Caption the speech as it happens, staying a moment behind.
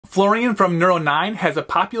Florian from Neuro9 has a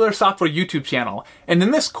popular software YouTube channel, and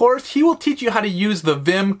in this course, he will teach you how to use the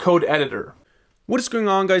Vim code editor. What is going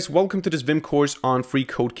on, guys? Welcome to this Vim course on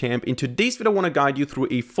freeCodeCamp. In today's video, I want to guide you through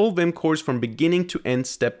a full Vim course from beginning to end,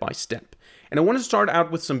 step by step. And I want to start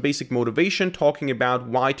out with some basic motivation, talking about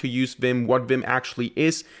why to use Vim, what Vim actually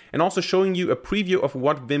is, and also showing you a preview of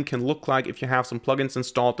what Vim can look like if you have some plugins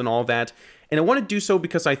installed and all that. And I want to do so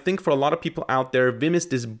because I think for a lot of people out there, Vim is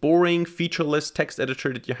this boring, featureless text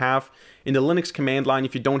editor that you have in the Linux command line.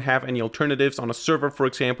 If you don't have any alternatives on a server, for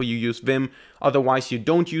example, you use Vim. Otherwise, you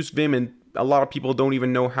don't use Vim, and a lot of people don't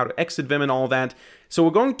even know how to exit Vim and all that. So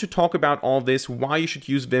we're going to talk about all this, why you should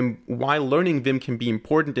use Vim, why learning Vim can be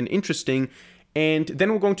important and interesting. And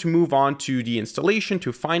then we're going to move on to the installation,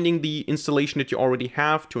 to finding the installation that you already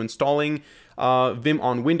have, to installing Vim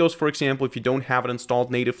on Windows, for example. If you don't have it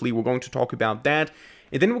installed natively, we're going to talk about that.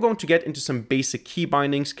 And then we're going to get into some basic key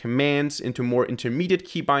bindings, commands, into more intermediate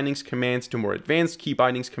key bindings, commands, to more advanced key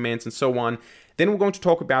bindings, commands, and so on. Then we're going to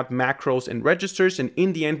talk about macros and registers. And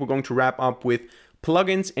in the end, we're going to wrap up with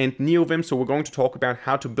plugins and NeoVim. So we're going to talk about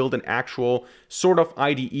how to build an actual sort of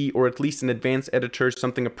IDE, or at least an advanced editor,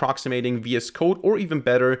 something approximating VS Code, or even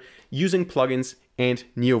better, using plugins and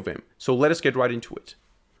NeoVim. So let us get right into it.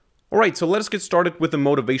 All right, so let us get started with the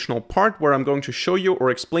motivational part, where I'm going to show you or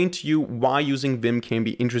explain to you why using Vim can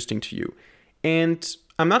be interesting to you. And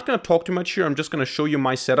I'm not going to talk too much here. I'm just going to show you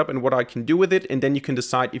my setup and what I can do with it, and then you can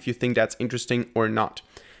decide if you think that's interesting or not.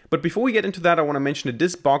 But before we get into that, I want to mention that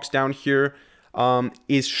this box down here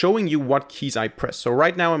is showing you what keys I press. So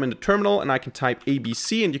right now I'm in the terminal and I can type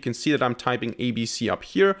ABC, and you can see that I'm typing ABC up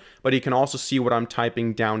here, but you can also see what I'm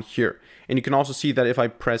typing down here. And you can also see that if I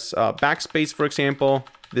press backspace, for example,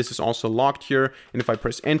 this is also locked here. And if I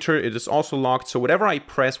press enter, it is also locked. So whatever I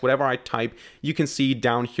press, whatever I type, you can see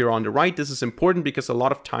down here on the right. This is important because a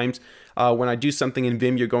lot of times when I do something in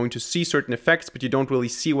Vim, you're going to see certain effects, but you don't really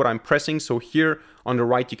see what I'm pressing. So here on the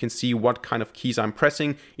right, you can see what kind of keys I'm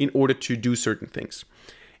pressing in order to do certain things.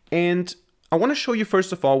 And I want to show you,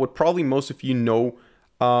 first of all, what probably most of you know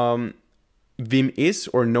Vim is,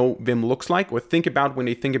 or know Vim looks like, or think about when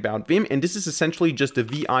they think about Vim. And this is essentially just a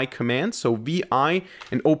VI command. So VI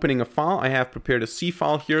and opening a file. I have prepared a C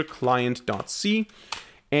file here, client.c.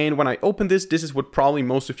 And when I open this, this is what probably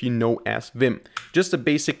most of you know as Vim. Just a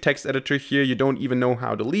basic text editor here. You don't even know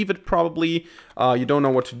how to leave it, probably. You don't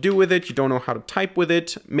know what to do with it. You don't know how to type with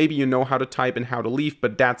it. Maybe you know how to type and how to leave,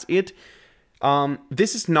 but that's it.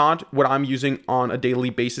 This is not what I'm using on a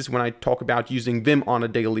daily basis when I talk about using Vim on a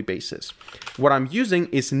daily basis. What I'm using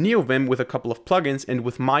is NeoVim with a couple of plugins and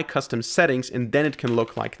with my custom settings, and then it can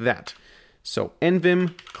look like that. So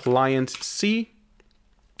nvim client C.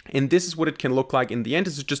 And this is what it can look like in the end.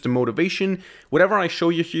 This is just a motivation. Whatever I show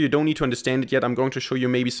you here, you don't need to understand it yet. I'm going to show you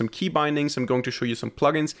maybe some key bindings. I'm going to show you some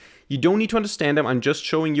plugins. You don't need to understand them. I'm just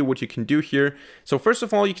showing you what you can do here. So first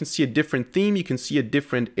of all, you can see a different theme. You can see a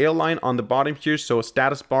different airline on the bottom here. So a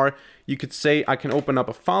status bar. You could say I can open up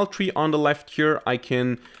a file tree on the left here. I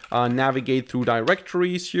can navigate through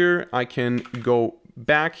directories here. I can go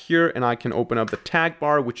back here and I can open up the tag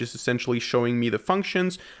bar, which is essentially showing me the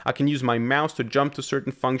functions. I can use my mouse to jump to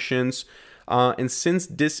certain functions. And since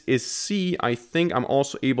this is C, I think I'm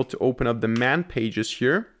also able to open up the man pages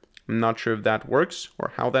here. I'm not sure if that works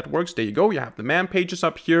or how that works. There you go. You have the man pages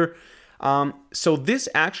up here. So this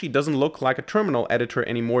actually doesn't look like a terminal editor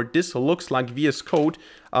anymore. This looks like VS Code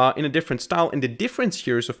in a different style. And the difference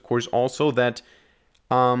here is, of course, also that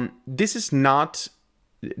this is not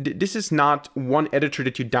one editor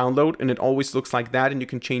that you download and it always looks like that and you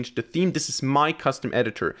can change the theme. This is my custom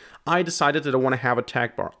editor. I decided that I want to have a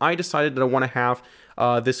tag bar. I decided that I want to have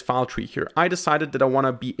this file tree here. I decided that I want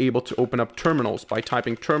to be able to open up terminals by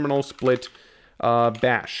typing terminal split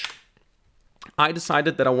bash. I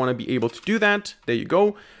decided that I want to be able to do that. There you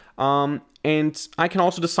go. And I can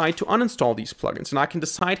also decide to uninstall these plugins, and I can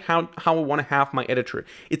decide how I want to have my editor.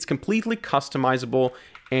 It's completely customizable,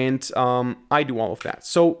 and I do all of that.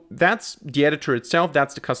 So that's the editor itself.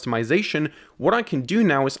 That's the customization. What I can do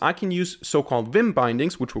now is I can use so-called Vim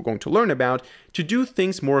bindings, which we're going to learn about, to do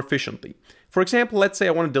things more efficiently. For example, let's say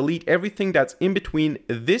I want to delete everything that's in between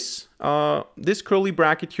this curly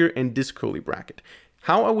bracket here and this curly bracket.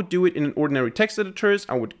 How I would do it in an ordinary text editor is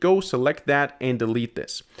I would go select that and delete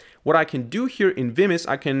this. What I can do here in Vim is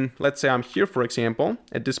I can, let's say I'm here, for example,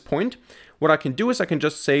 at this point. What I can do is I can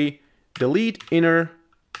just say delete inner,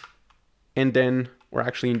 and then, or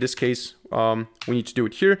actually in this case, we need to do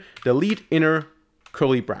it here, delete inner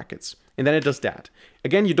curly brackets. and then it does that.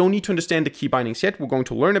 Again, you don't need to understand the key bindings yet. We're going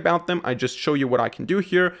to learn about them. I just show you what I can do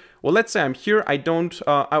here. Well, let's say I'm here. I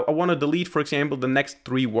want to delete, for example, the next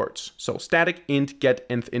 3 words. So static int get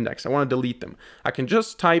nth index. I want to delete them. I can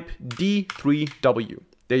just type D3W.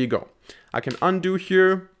 There you go. I can undo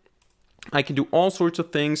here. I can do all sorts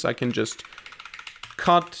of things. I can just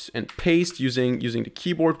cut and paste using the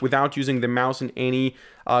keyboard without using the mouse in any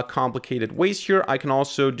complicated ways here. I can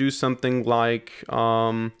also do something like,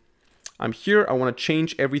 I'm here, I want to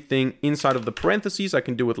change everything inside of the parentheses. I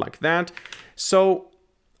can do it like that. So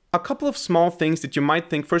a couple of small things that you might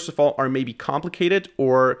think, first of all, are maybe complicated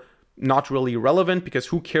or not really relevant, because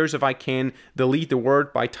who cares if I can delete the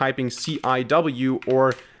word by typing CIW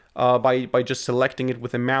or by just selecting it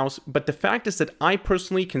with a mouse. But the fact is that I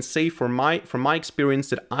personally can say from my experience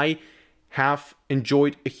that I have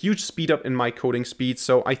enjoyed a huge speed up in my coding speed.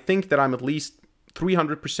 So I think that I'm at least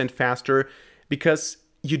 300% faster, because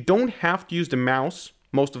you don't have to use the mouse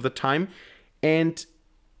most of the time. And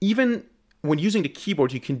even when using the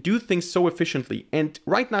keyboard, you can do things so efficiently. And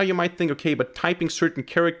right now you might think, okay, but typing certain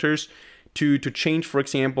characters to change, for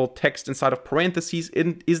example, text inside of parentheses,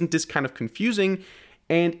 isn't this kind of confusing?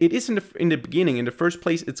 And it is in the beginning. In the first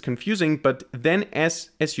place, it's confusing, but then as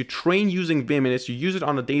you train using Vim and as you use it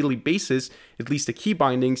on a daily basis, at least the key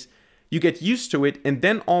bindings, you get used to it, and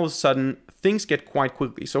then all of a sudden things get quite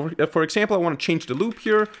quickly. So for example, I want to change the loop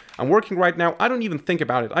here. I'm working right now. I don't even think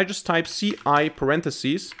about it. I just type CI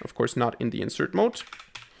parentheses, of course not in the insert mode,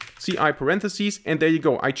 CI parentheses, and there you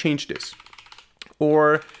go. I changed this.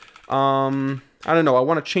 Or I don't know, I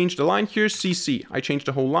want to change the line here, CC. I change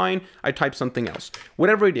the whole line, I type something else,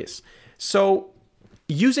 whatever it is. So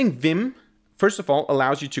using Vim, first of all,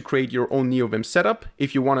 allows you to create your own NeoVim setup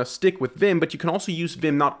if you want to stick with Vim, but you can also use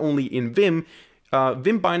Vim not only in Vim.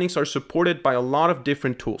 Vim bindings are supported by a lot of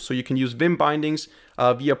different tools. So you can use Vim bindings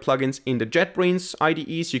via plugins in the JetBrains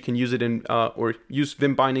IDEs. You can use it in, or use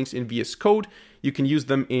Vim bindings in VS Code. You can use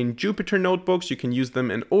them in Jupyter notebooks. You can use them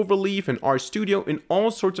in Overleaf and RStudio, in all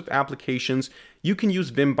sorts of applications. You can use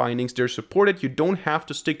Vim bindings. They're supported. You don't have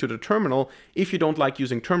to stick to the terminal. If you don't like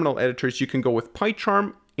using terminal editors, you can go with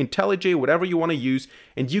PyCharm, IntelliJ, whatever you want to use,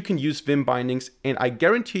 and you can use Vim bindings. And I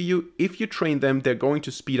guarantee you, if you train them, they're going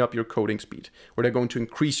to speed up your coding speed, or they're going to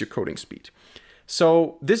increase your coding speed.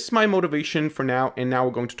 So this is my motivation for now, and now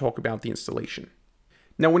we're going to talk about the installation.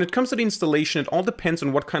 Now, when it comes to the installation, it all depends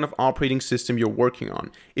on what kind of operating system you're working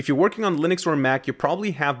on. If you're working on Linux or Mac, you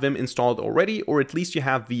probably have Vim installed already, or at least you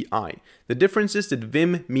have VI. The difference is that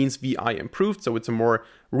Vim means VI improved, so it's a more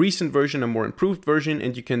recent version, a more improved version,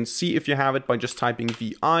 and you can see if you have it by just typing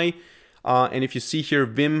VI. And if you see here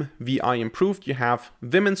Vim VI improved, you have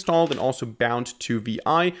Vim installed and also bound to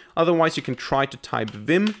VI. Otherwise, you can try to type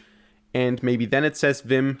Vim, and maybe then it says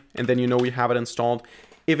Vim, and then you know you have it installed.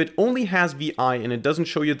 If it only has VI and it doesn't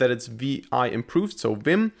show you that it's VI improved, so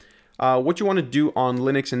Vim, what you want to do on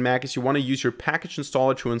Linux and Mac is you want to use your package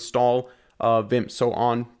installer to install Vim. So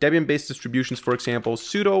on Debian-based distributions, for example,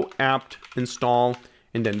 sudo apt install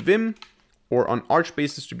and then Vim, or on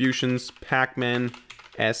Arch-based distributions, pacman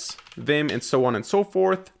s vim, and so on and so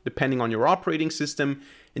forth, depending on your operating system,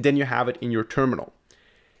 and then you have it in your terminal.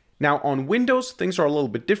 Now on Windows, things are a little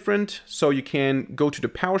bit different. So you can go to the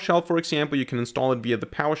PowerShell, for example, you can install it via the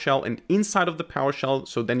PowerShell, and inside of the PowerShell,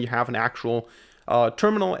 so then you have an actual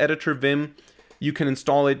terminal editor Vim. You can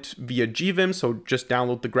install it via gvim, so just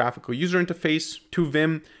download the graphical user interface to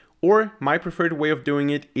Vim. Or my preferred way of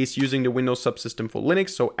doing it is using the Windows subsystem for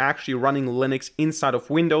Linux, so actually running Linux inside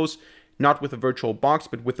of Windows, not with a virtual box,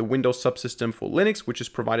 but with the Windows subsystem for Linux, which is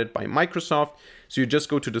provided by Microsoft. So you just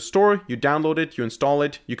go to the store, you download it, you install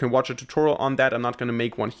it. You can watch a tutorial on that. I'm not going to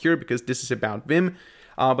make one here because this is about Vim.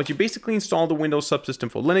 But you basically install the Windows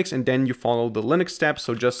subsystem for Linux, and then you follow the Linux steps.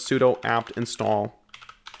 So just sudo apt install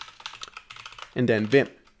and then Vim.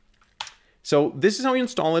 So this is how you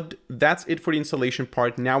install it. That's it for the installation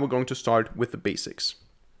part. Now we're going to start with the basics.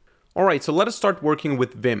 All right, so let us start working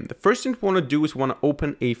with Vim. The first thing we want to do is we want to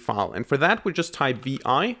open a file. And for that, we just type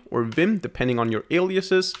VI or Vim, depending on your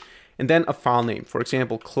aliases, and then a file name. For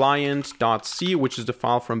example, client.c, which is the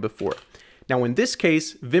file from before. Now, in this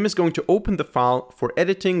case, Vim is going to open the file for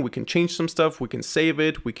editing. We can change some stuff, we can save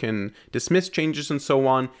it, we can dismiss changes and so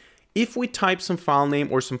on. If we type some file name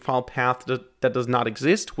or some file path that does not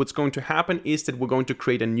exist, what's going to happen is that we're going to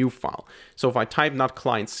create a new file. So if I type not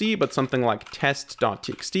client C, but something like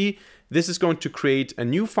test.txt, this is going to create a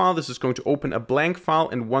new file. This is going to open a blank file.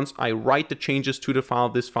 And once I write the changes to the file,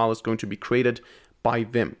 this file is going to be created by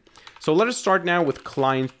Vim. So let us start now with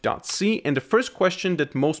client.c. And the first question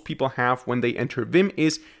that most people have when they enter Vim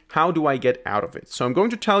is, how do I get out of it? So I'm going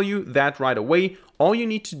to tell you that right away. All you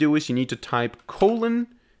need to do is you need to type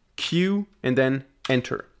 :Q and then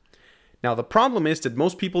enter. Now the problem is that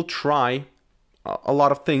most people try a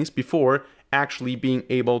lot of things before actually being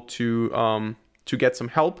able to get some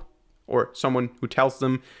help or someone who tells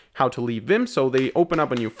them how to leave Vim. So they open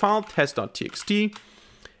up a new file, test.txt,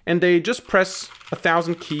 and they just press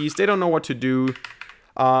 1,000 keys. They don't know what to do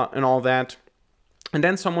and all that. And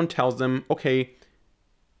then someone tells them, okay,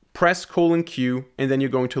 press :Q, and then you're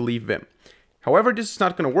going to leave Vim. However, this is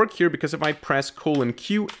not going to work here because if I press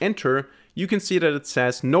 :Q, enter, you can see that it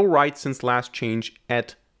says no write since last change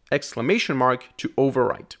at ! To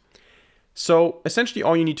overwrite. So essentially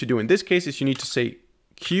all you need to do in this case is you need to say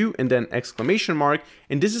Q and then !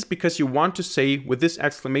 And this is because you want to say with this !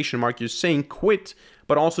 You're saying quit,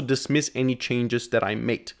 but also dismiss any changes that I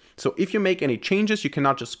made. So if you make any changes, you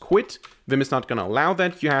cannot just quit. Vim is not going to allow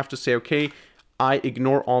that. You have to say, okay, I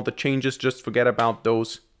ignore all the changes, just forget about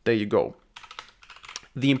those. There you go.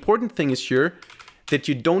 The important thing is here that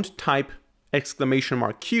you don't type !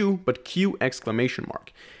 Q, but Q !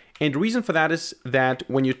 And the reason for that is that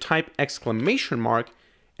when you type !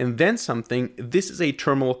 And then something, this is a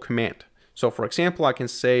terminal command. So for example, I can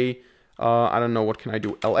say, I don't know, what can I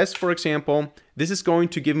do? ls, for example. This is going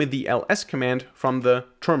to give me the ls command from the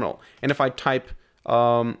terminal. And if I type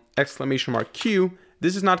 !Q,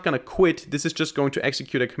 this is not going to quit. This is just going to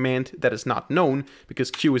execute a command that is not known because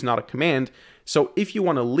Q is not a command. So if you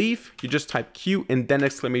want to leave, you just type Q and then !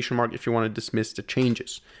 if you want to dismiss the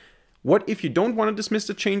changes. What if you don't want to dismiss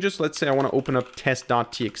the changes? Let's say I want to open up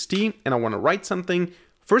test.txt and I want to write something.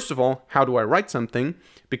 First of all, how do I write something?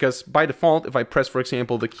 Because by default, if I press, for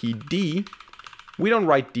example, the key D, we don't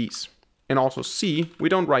write Ds. And also C, we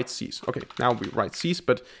don't write Cs. Okay, now we write Cs,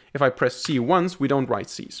 but if I press C once, we don't write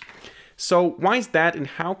Cs. So why is that, and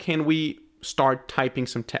how can we start typing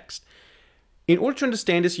some text? In order to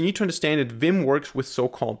understand this, you need to understand that Vim works with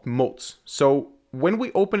so-called modes. So when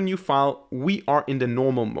we open a new file, we are in the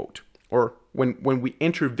normal mode. Or when we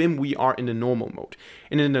enter Vim, we are in the normal mode.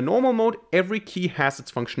 And in the normal mode, every key has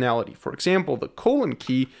its functionality. For example, the :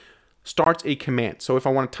 key starts a command. So if I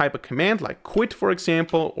want to type a command like quit, for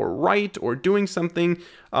example, or write, or doing something,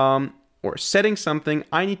 or setting something,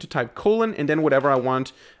 I need to type : and then whatever I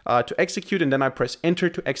want to execute, and then I press enter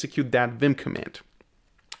to execute that Vim command.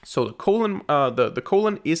 So the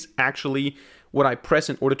colon is actually what I press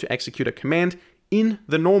in order to execute a command in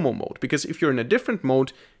the normal mode. Because if you're in a different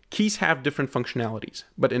mode, keys have different functionalities.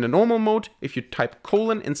 But in a normal mode, if you type :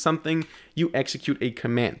 in something, you execute a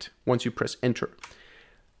command once you press enter.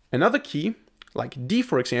 Another key, like D,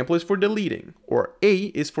 for example, is for deleting, or A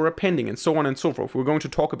is for appending, and so on and so forth. We're going to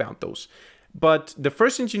talk about those. But the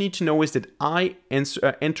first thing you need to know is that I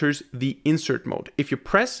enters the insert mode. If you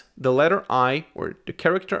press the letter I, or the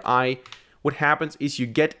character I, what happens is you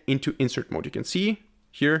get into insert mode. You can see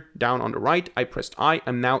here down on the right, I pressed I.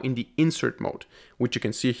 I'm now in the insert mode, which you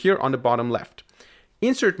can see here on the bottom left.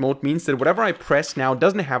 Insert mode means that whatever I press now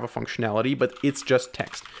doesn't have a functionality, but it's just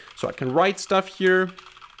text. So I can write stuff here.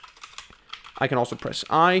 I can also press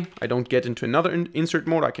I don't get into another insert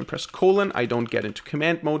mode. I can press : I don't get into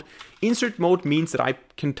command mode. Insert mode means that I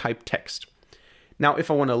can type text. Now,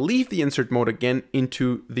 if I want to leave the insert mode again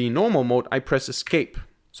into the normal mode, I press escape.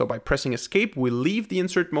 So by pressing escape, we leave the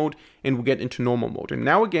insert mode and we get into normal mode. And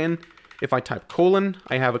now again, if I type :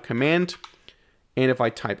 I have a command. And if I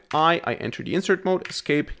type I enter the insert mode,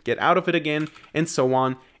 escape, get out of it again, and so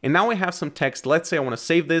on. And now I have some text. Let's say I want to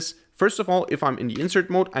save this. First of all, if I'm in the insert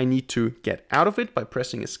mode, I need to get out of it by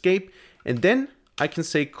pressing escape. And then I can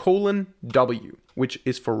say : W, which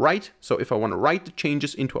is for write. So if I want to write the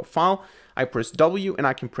changes into a file, I press W and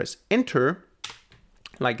I can press enter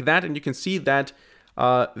like that. And you can see that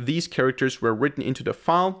these characters were written into the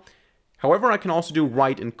file. However, I can also do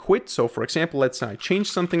write and quit. So for example, let's say I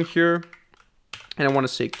change something here and I want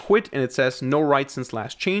to say quit, and it says no write since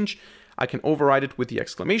last change. I can override it with the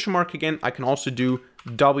exclamation mark again. I can also do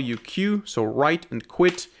WQ, so write and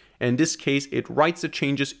quit. And in this case, it writes the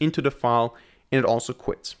changes into the file and it also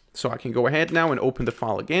quits. So I can go ahead now and open the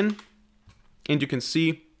file again. And you can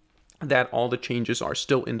see that all the changes are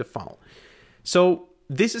still in the file. So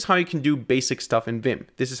this is how you can do basic stuff in Vim.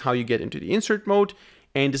 This is how you get into the insert mode,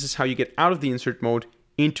 and this is how you get out of the insert mode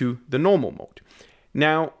into the normal mode.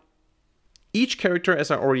 Now, each character,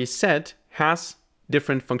 as I already said, has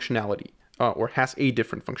different functionality, or has a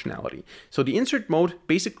different functionality. So the insert mode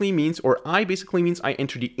basically means, or I basically means I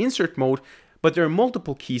enter the insert mode, but there are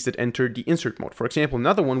multiple keys that enter the insert mode. For example,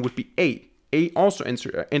 another one would be A. A also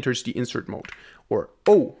enters the insert mode. Or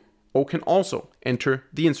O, O can also enter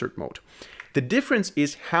the insert mode. The difference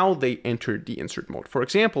is how they enter the insert mode. For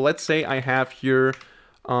example, let's say I have here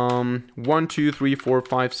 1, 2, 3, 4,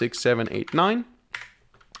 5, 6, 7, 8, 9.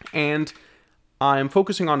 And I'm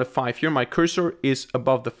focusing on the 5 here. My cursor is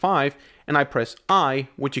above the 5 and I press I.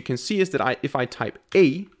 What you can see is that if I type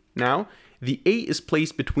A now, the A is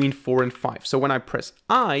placed between 4 and 5. So when I press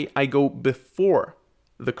I go before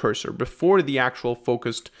the cursor, before the actual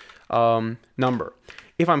focused number.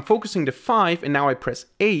 If I'm focusing the 5 and now I press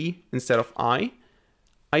A instead of I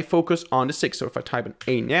focus on the 6. So if I type an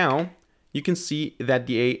A now, you can see that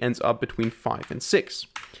the A ends up between 5 and 6.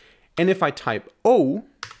 And if I type O,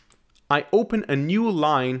 I open a new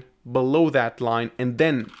line below that line and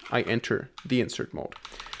then I enter the insert mode.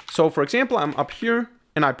 So for example, I'm up here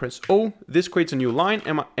and I press O, this creates a new line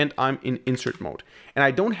and I'm in insert mode. And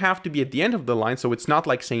I don't have to be at the end of the line, so it's not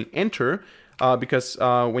like saying enter, because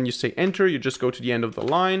when you say enter, you just go to the end of the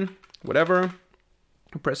line, whatever.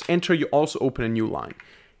 You press enter, you also open a new line.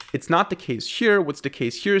 It's not the case here. What's the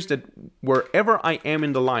case here is that wherever I am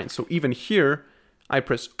in the line, so even here, I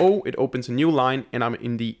press O, it opens a new line, and I'm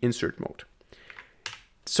in the insert mode.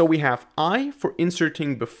 So we have I for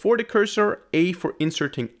inserting before the cursor, A for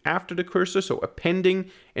inserting after the cursor, so appending,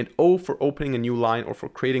 and O for opening a new line or for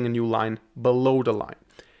creating a new line below the line.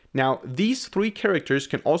 Now, these 3 characters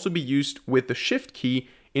can also be used with the Shift key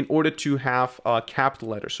in order to have capital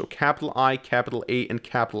letters. So capital I, capital A, and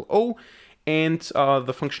capital O. And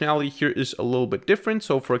the functionality here is a little bit different.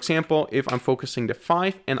 So for example, if I'm focusing the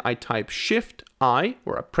 5 and I type Shift I,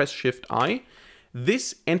 or I press Shift I,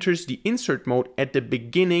 this enters the insert mode at the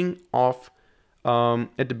beginning of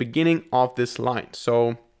this line.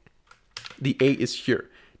 So the A is here,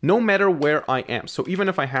 no matter where I am. So even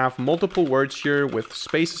if I have multiple words here with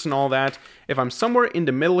spaces and all that, if I'm somewhere in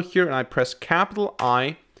the middle here and I press capital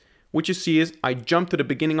I, what you see is I jump to the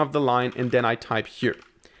beginning of the line and then I type here.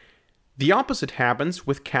 The opposite happens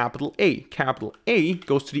with capital A. Capital A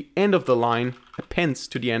goes to the end of the line, appends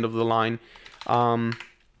to the end of the line,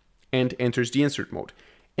 and enters the insert mode.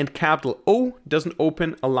 And capital O doesn't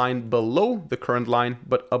open a line below the current line,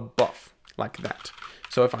 but above, like that.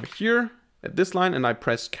 So if I'm here at this line and I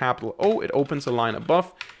press capital O, it opens a line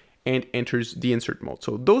above and enters the insert mode.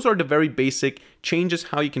 So those are the very basic changes,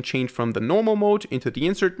 how you can change from the normal mode into the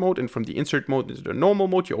insert mode, and from the insert mode into the normal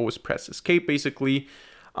mode. You always press escape, basically.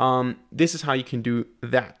 This is how you can do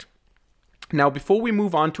that. Now, before we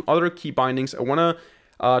move on to other key bindings, I want to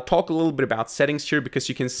talk a little bit about settings here, because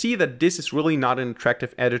you can see that this is really not an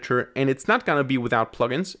attractive editor, and it's not going to be without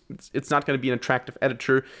plugins. It's not going to be an attractive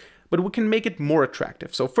editor, but we can make it more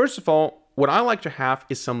attractive. So first of all, what I like to have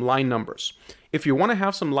is some line numbers. If you want to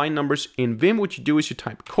have some line numbers in Vim, what you do is you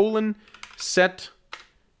type colon, set,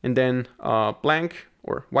 and then blank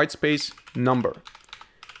or white space number.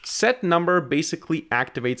 Set number basically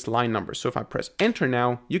activates line numbers. So if I press enter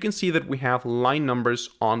now, you can see that we have line numbers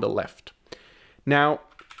on the left. Now,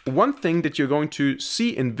 one thing that you're going to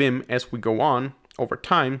see in Vim as we go on over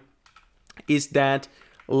time is that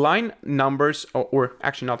line numbers, or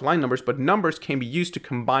actually not line numbers, but numbers can be used to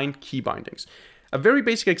combine key bindings. A very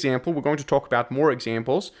basic example, we're going to talk about more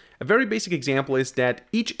examples. A very basic example is that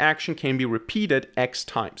each action can be repeated X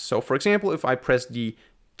times. So for example, if I press the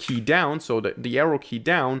key down, so the arrow key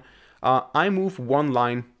down, I move one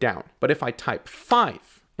line down. But if I type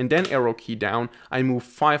 5 and then arrow key down, I move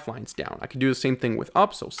 5 lines down. I can do the same thing with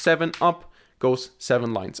up, so 7 up goes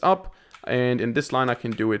 7 lines up. And in this line, I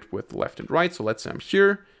can do it with left and right. So let's say I'm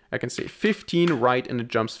here, I can say 15 right, and it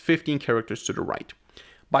jumps 15 characters to the right.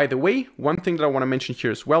 By the way, one thing that I want to mention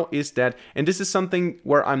here as well is that, and this is something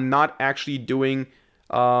where I'm not actually doing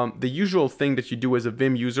the usual thing that you do as a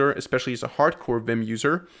Vim user, especially as a hardcore Vim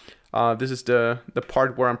user. This is the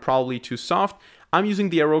part where I'm probably too soft. I'm using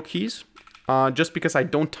the arrow keys just because I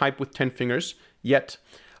don't type with 10 fingers yet.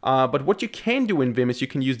 But what you can do in Vim is you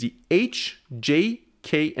can use the H, J,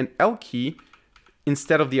 K, and L key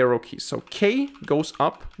instead of the arrow keys. So K goes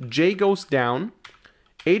up, J goes down,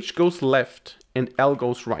 H goes left, and L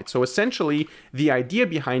goes right. So essentially, the idea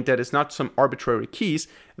behind that is not some arbitrary keys.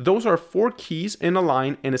 Those are 4 keys in a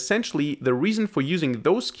line, and essentially the reason for using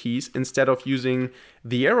those keys instead of using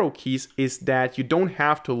the arrow keys is that you don't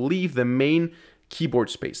have to leave the main keyboard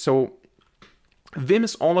space. So Vim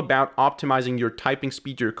is all about optimizing your typing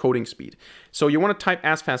speed, your coding speed. So you want to type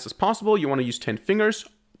as fast as possible. You want to use 10 fingers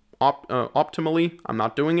optimally. I'm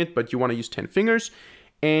not doing it, but you want to use 10 fingers.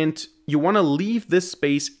 And you want to leave this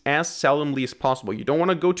space as seldomly as possible. You don't want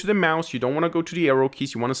to go to the mouse. You don't want to go to the arrow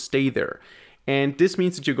keys. You want to stay there. And this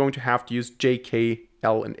means that you're going to have to use J, K,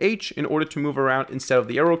 L, and H in order to move around instead of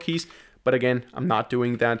the arrow keys. But again, I'm not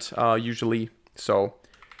doing that usually. So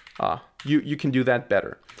you can do that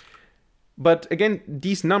better. But again,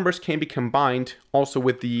 these numbers can be combined also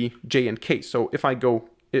with the J and K. So if I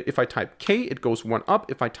type K, it goes 1 up.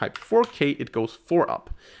 If I type 4K, it goes 4 up.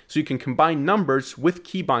 So you can combine numbers with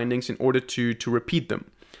key bindings in order to repeat them.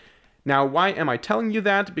 Now, why am I telling you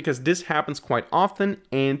that? Because this happens quite often,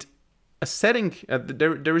 and a setting,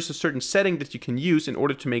 there is a certain setting that you can use in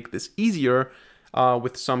order to make this easier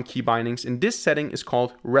with some key bindings. And this setting is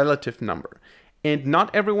called relative number. And not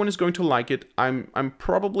everyone is going to like it. I'm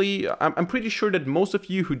pretty sure that most of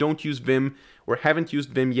you who don't use Vim or haven't used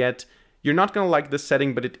Vim yet, you're not going to like this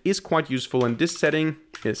setting, but it is quite useful. And this setting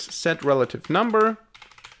is set relative number.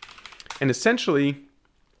 And essentially,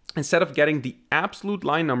 instead of getting the absolute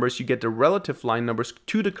line numbers, you get the relative line numbers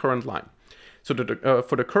to the current line. So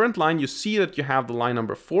for the current line, you see that you have the line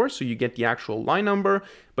number 4, so you get the actual line number.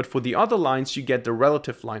 But for the other lines, you get the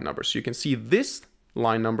relative line number. So you can see this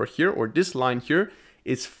line number here, or this line here,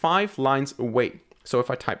 is 5 lines away. So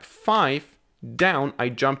if I type 5 down, I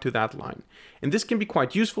jump to that line. And this can be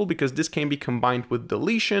quite useful because this can be combined with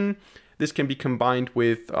deletion. This can be combined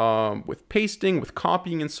with pasting, with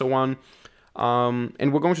copying, and so on.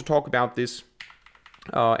 And we're going to talk about this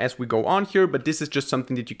as we go on here, but this is just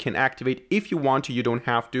something that you can activate if you want to. You don't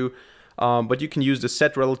have to, but you can use the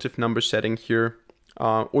set relative number setting here,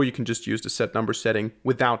 or you can just use the set number setting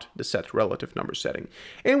without the set relative number setting.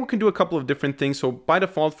 And we can do a couple of different things. So by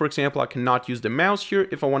default, for example, I cannot use the mouse here.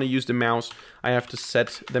 If I want to use the mouse, I have to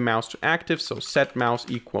set the mouse to active. So set mouse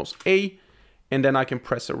equals A, and then I can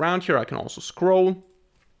press around here. I can also scroll.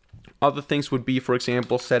 Other things would be, for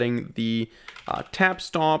example, setting the tab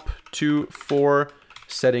stop to 4,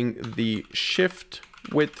 setting the shift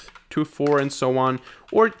width to 4, and so on,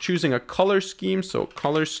 or choosing a color scheme. So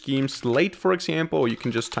color scheme slate, for example, or you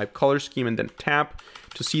can just type color scheme and then tap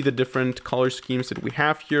to see the different color schemes that we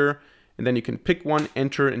have here. And then you can pick one,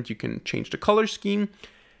 enter, and you can change the color scheme.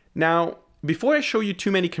 Now, before I show you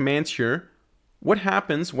too many commands here, what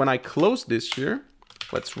happens when I close this here?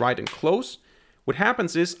 Let's write and close. What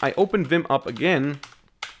happens is I open Vim up again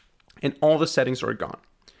and all the settings are gone.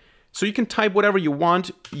 So you can type whatever you want,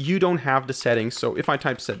 you don't have the settings. So if I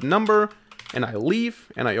type set number and I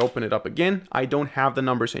leave and I open it up again, I don't have the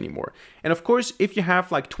numbers anymore. And of course, if you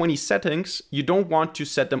have like 20 settings, you don't want to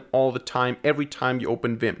set them all the time, every time you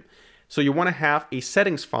open Vim. So you want to have a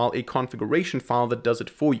settings file, a configuration file that does it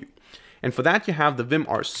for you. And for that, you have the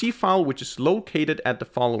vimrc file, which is located at the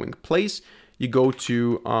following place. You go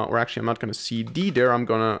to, or actually I'm not going to cd there, I'm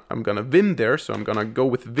gonna vim there, so I'm gonna go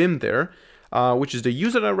with vim there, which is the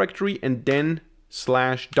user directory, and then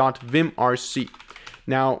 /.vimrc.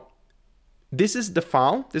 Now, this is the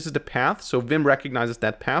file, this is the path, so Vim recognizes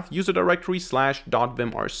that path, user directory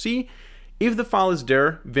 /.vimrc. If the file is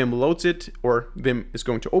there, Vim loads it, or Vim is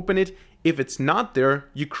going to open it. If it's not there,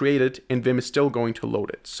 you create it, and Vim is still going to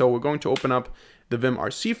load it. So we're going to open up the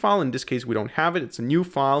vimrc file. In this case, we don't have it, it's a new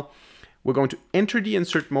file. We're going to enter the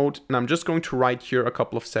insert mode, and I'm just going to write here a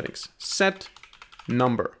couple of settings. Set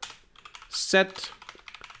number, set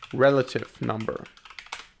relative number,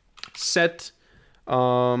 set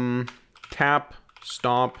tab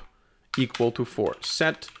stop equal to 4,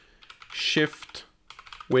 set shift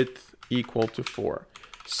width equal to 4,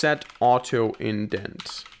 set auto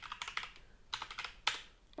indent.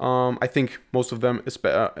 I think most of them,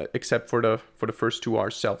 except for the first two, are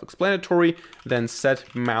self-explanatory. Then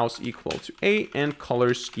set mouse equal to A, and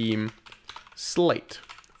color scheme slate,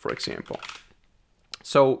 for example.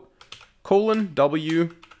 So :W,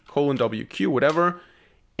 $WQ, whatever.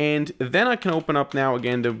 And then I can open up now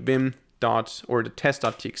again the vim or the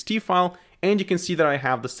test.txt file, and you can see that I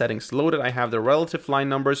have the settings loaded. I have the relative line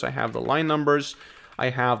numbers, I have the line numbers, I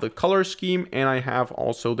have the color scheme, and I have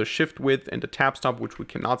also the shift width and the tab stop, which we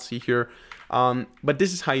cannot see here. But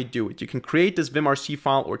this is how you do it. You can create this vimrc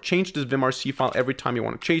file or change this vimrc file every time you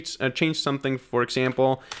want to change something. For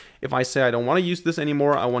example, if I say I don't want to use this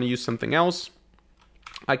anymore, I want to use something else,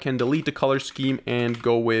 I can delete the color scheme and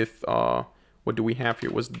go with, what do we have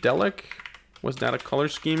here? Was Delic? Was that a color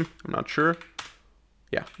scheme? I'm not sure.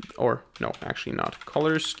 Yeah, or no, actually not.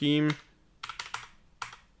 Color scheme.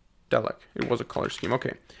 Delic. It was a color scheme.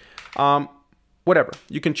 Okay. Whatever.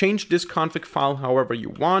 You can change this config file however you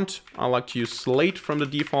want. I like to use Slate from the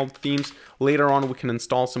default themes. Later on, we can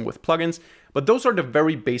install some with plugins. But those are the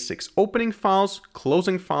very basics. Opening files,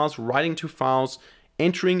 closing files, writing to files,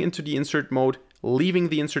 entering into the insert mode, leaving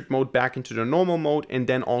the insert mode back into the normal mode, and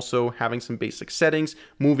then also having some basic settings,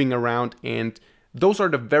 moving around. And those are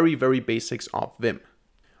the very, very basics of Vim.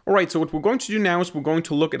 All right, so what we're going to do now is we're going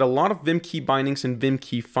to look at a lot of Vim key bindings and Vim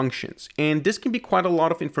key functions. And this can be quite a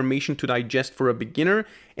lot of information to digest for a beginner,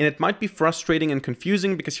 and it might be frustrating and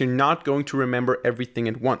confusing because you're not going to remember everything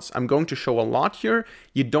at once. I'm going to show a lot here.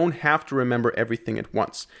 You don't have to remember everything at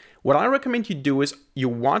once. What I recommend you do is you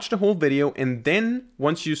watch the whole video, and then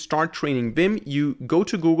once you start training Vim, you go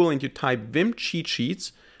to Google and you type Vim cheat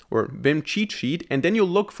sheets or Vim cheat sheet, and then you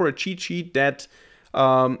look for a cheat sheet that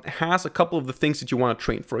has a couple of the things that you want to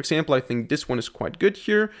train. For example, I think this one is quite good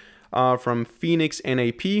here from Phoenix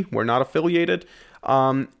NAP. We're not affiliated.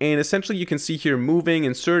 And essentially you can see here moving,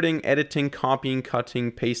 inserting, editing, copying,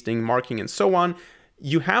 cutting, pasting, marking, and so on.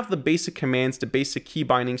 You have the basic commands, the basic key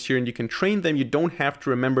bindings here, and you can train them. You don't have to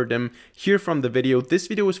remember them here from the video. This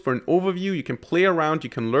video is for an overview. You can play around, you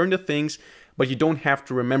can learn the things, but you don't have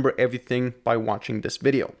to remember everything by watching this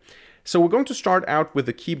video. So we're going to start out with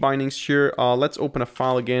the key bindings here. Let's open a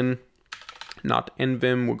file again, not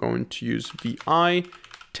nvim. We're going to use vi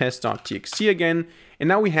test.txt again. And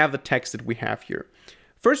now we have the text that we have here.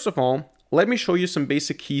 First of all, let me show you some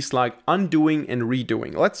basic keys like undoing and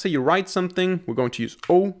redoing. Let's say you write something. We're going to use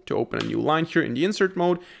O to open a new line here in the insert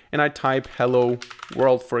mode. And I type hello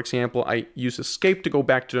world, for example. I use escape to go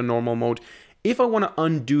back to the normal mode. If I want to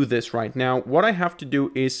undo this right now, what I have to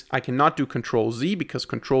do is I cannot do Control Z because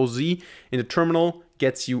Control Z in the terminal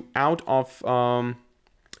gets you out of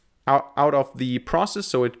the process,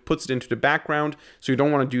 so it puts it into the background. So you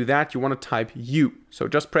don't want to do that. You want to type U. So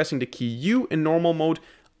just pressing the key U in normal mode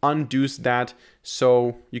undoes that.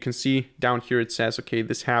 So you can see down here it says, okay,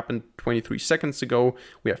 this happened 23 seconds ago.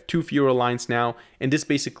 We have 2 fewer lines now, and this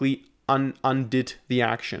basically undid the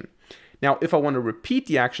action. Now, if I want to repeat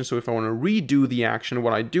the action, so if I want to redo the action,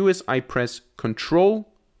 what I do is I press Control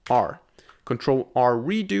R. Control R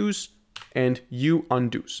redos and U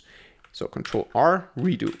undoes. So Control R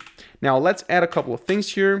redo. Now let's add a couple of things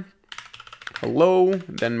here. Hello,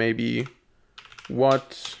 then maybe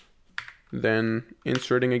what, then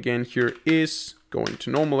inserting again here is going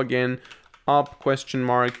to normal again, up question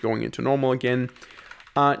mark, going into normal again.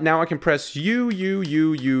 Now I can press U,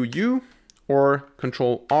 or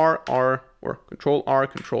Control R, R, or Control R,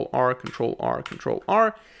 Control R, Control R, Control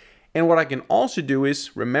R. And what I can also do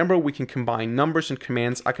is, remember, we can combine numbers and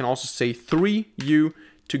commands. I can also say 3U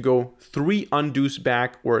to go 3 undos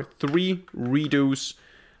back or 3 redos.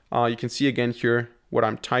 You can see again here what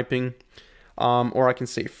I'm typing. Or I can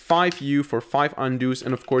say 5U for 5 undos.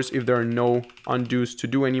 And of course, if there are no undos to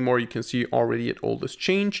do anymore, you can see already at oldest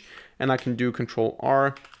change. And I can do Control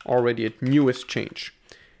R already at newest change.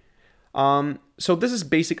 So this is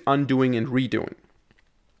basic undoing and redoing.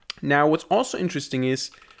 Now, what's also interesting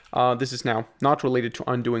is, this is now not related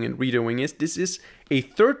to undoing and redoing, is this is a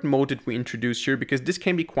third mode that we introduce here because this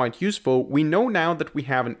can be quite useful. We know now that we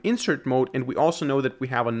have an insert mode, and we also know that we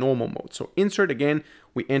have a normal mode. So insert, again,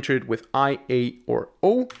 we enter it with I, A, or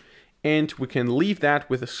O, and we can leave that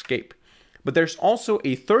with escape. But there's also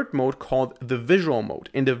a third mode called the visual mode,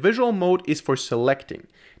 and the visual mode is for selecting.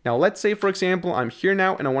 Now, let's say, for example, I'm here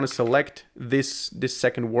now and I want to select this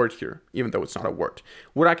second word here, even though it's not a word.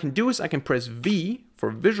 What I can do is I can press V for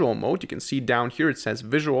visual mode. You can see down here it says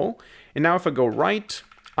visual. And now if I go right,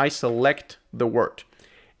 I select the word.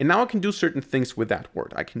 And now I can do certain things with that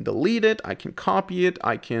word. I can delete it, I can copy it,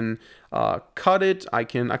 I can cut it, I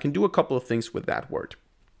can do a couple of things with that word.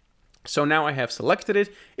 So now I have selected it.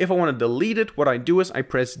 If I want to delete it, what I do is I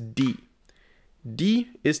press D. D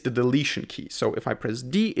is the deletion key. So if I press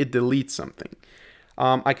D, it deletes something.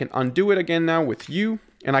 I can undo it again now with U.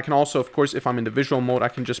 And I can also, of course, if I'm in the visual mode, I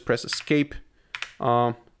can just press escape,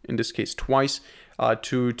 in this case twice,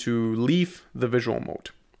 to leave the visual mode.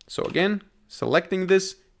 So again, selecting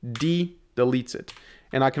this, D deletes it.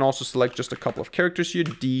 And I can also select just a couple of characters here,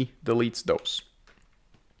 D deletes those.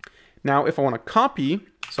 Now, if I want to copy,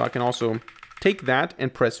 so I can also take that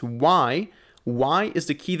and press Y. Y is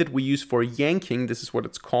the key that we use for yanking. This is what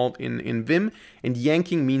it's called in Vim. And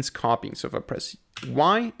yanking means copying. So if I press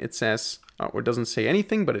Y, it says, or it doesn't say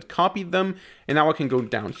anything, but it copied them. And now I can go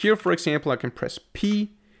down here, for example, I can press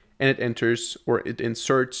P and it enters, or it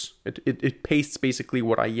inserts, it pastes basically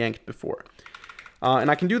what I yanked before.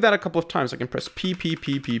 And I can do that a couple of times. I can press P, P,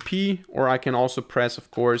 P, P, P, or I can also press,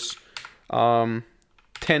 of course, 10P.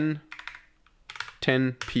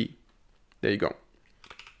 There you go.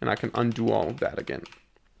 And I can undo all of that again.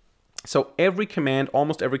 So every command,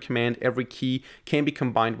 almost every command, every key can be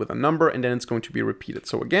combined with a number, and then it's going to be repeated.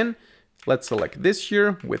 So again, let's select this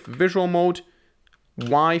here with visual mode,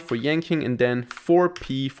 Y for yanking, and then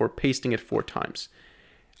 4P for pasting it 4 times.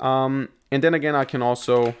 And then again, I can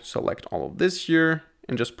also select all of this here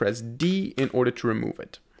and just press D in order to remove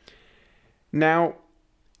it. Now,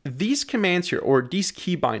 these commands here, or these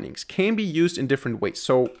key bindings, can be used in different ways.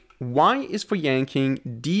 So Y is for yanking,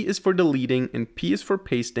 D is for deleting, and P is for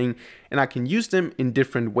pasting, and I can use them in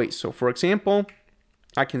different ways. So for example,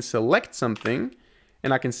 I can select something,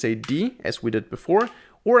 and I can say D, as we did before,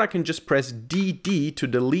 or I can just press DD to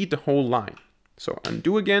delete the whole line. So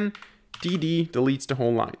undo again, DD deletes the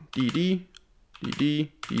whole line. DD, DD,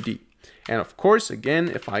 DD. And of course, again,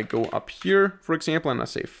 if I go up here, for example, and I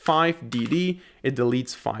say 5DD, it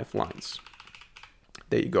deletes 5 lines.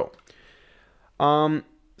 There you go.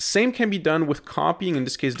 Same can be done with copying. In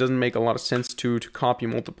this case, it doesn't make a lot of sense to copy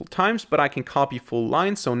multiple times, but I can copy full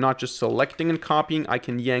lines. So not just selecting and copying, I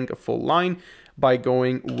can yank a full line by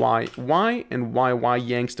going YY, and YY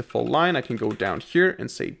yanks the full line. I can go down here and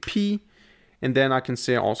say P, and then I can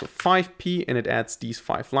say also 5P, and it adds these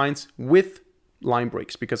 5 lines with line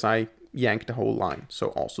breaks because I yanked the whole line. So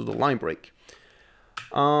also the line break.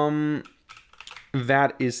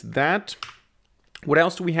 That is that. What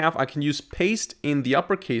else do we have? I can use paste in the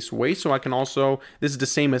uppercase way. So I can also, this is the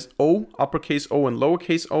same as O, uppercase O and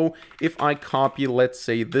lowercase o. If I copy, let's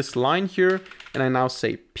say this line here, and I now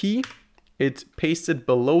say P, it pastes it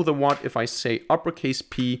below the what. If I say uppercase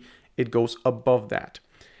P, it goes above that.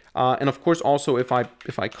 And of course, also if I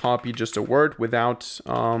copy just a word without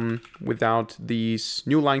these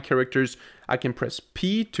new line characters, I can press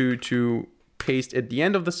P to paste at the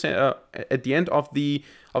end of the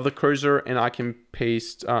cursor, and I can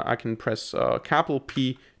paste. I can press capital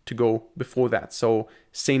P to go before that. So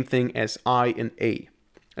same thing as I and A,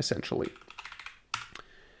 essentially.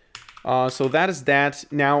 So that is that.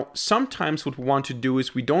 Now, sometimes what we want to do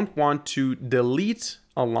is we don't want to delete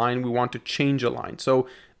a line, we want to change a line. So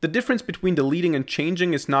the difference between deleting and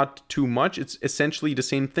changing is not too much. It's essentially the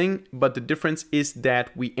same thing, but the difference is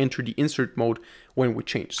that we enter the insert mode when we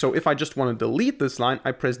change. So if I just want to delete this line,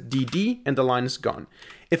 I press DD and the line is gone.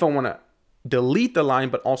 If I want to delete the line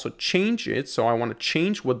but also change it, so I want to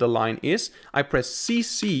change what the line is, I press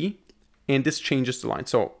CC and this changes the line.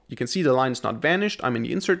 So you can see the line is not vanished. I'm in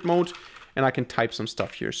the insert mode and I can type some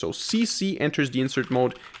stuff here. So CC enters the insert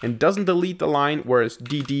mode and doesn't delete the line, whereas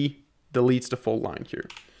DD deletes the full line here.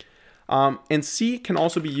 And C can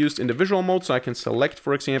also be used in the visual mode. So I can select,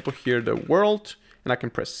 for example, here the world, and I can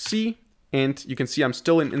press C, and you can see I'm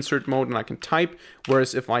still in insert mode and I can type.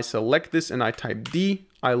 Whereas if I select this and I type D,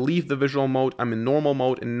 I leave the visual mode. I'm in normal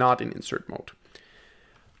mode and not in insert mode.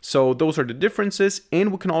 So those are the differences.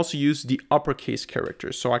 And we can also use the uppercase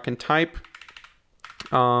characters. So I can type,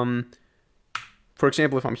 for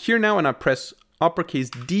example, if I'm here now and I press uppercase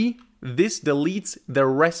D, this deletes the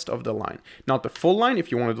rest of the line, not the full line.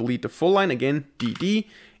 If you want to delete the full line, again, DD.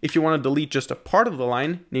 If you want to delete just a part of the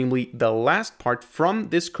line, namely the last part from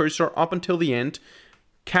this cursor up until the end,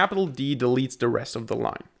 capital D deletes the rest of the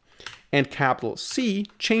line. And capital C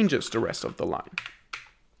changes the rest of the line.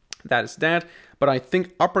 That is that. But I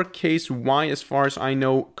think uppercase Y, as far as I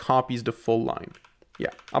know, copies the full line. Yeah,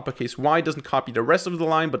 uppercase Y doesn't copy the rest of the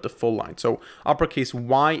line, but the full line. So uppercase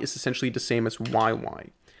Y is essentially the same as YY.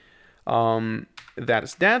 That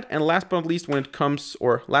is that. And last but not least, when it comes,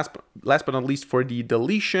 or last but not least for the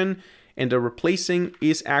deletion and the replacing,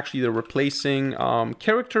 is actually the replacing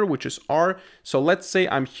character, which is R. So let's say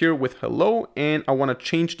I'm here with hello and I want to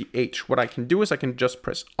change the H. What I can do is I can just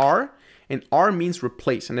press R, and R means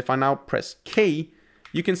replace. And if I now press K,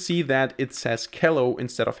 you can see that it says hello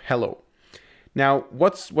instead of hello. Now,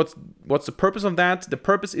 what's the purpose of that? The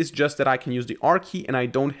purpose is just that I can use the R key and I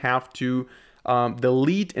don't have to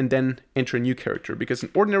delete and then enter a new character, because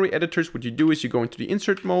in ordinary editors what you do is you go into the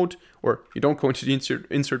insert mode, or you don't go into the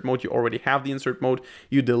insert mode, you already have the insert mode,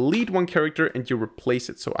 you delete one character and you replace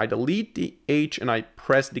it. So I delete the H and I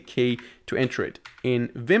press the K to enter it.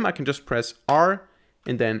 In Vim I can just press R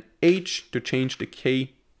and then H to change the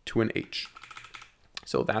K to an H.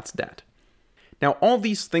 So that's that. Now, all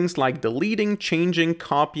these things like deleting, changing,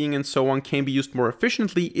 copying, and so on can be used more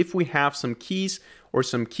efficiently if we have some keys or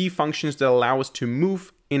some key functions that allow us to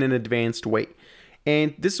move in an advanced way.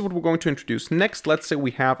 And this is what we're going to introduce next. Let's say we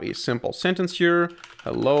have a simple sentence here.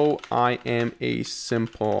 Hello, I am a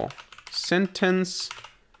simple sentence,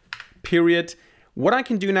 period. What I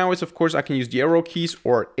can do now is, of course, I can use the arrow keys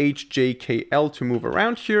or H, J, K, L to move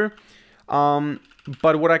around here.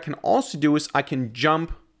 But what I can also do is I can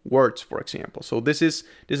jump words, for example. So this is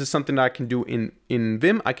something that I can do in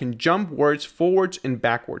Vim. I can jump words forwards and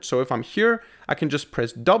backwards. So if I'm here, I can just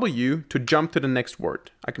press W to jump to the next word.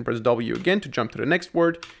 I can press W again to jump to the next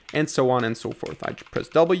word, and so on and so forth. I press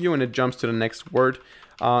W and it jumps to the next word.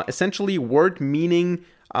 Essentially, word meaning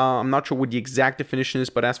I'm not sure what the exact definition is,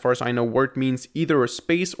 but as far as I know, word means either a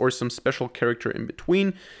space or some special character in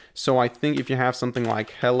between. So I think if you have something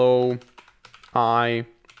like hello, I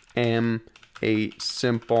am a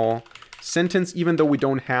simple sentence, even though we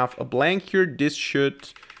don't have a blank here, this should,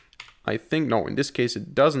 I think, no, in this case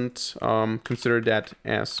it doesn't consider that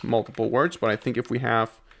as multiple words, but I think if we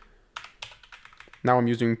have, now I'm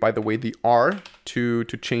using, by the way, the R to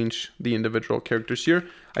change the individual characters here.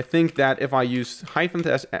 I think that if I use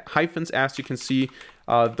hyphens, as you can see,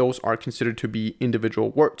 those are considered to be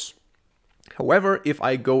individual words. However, if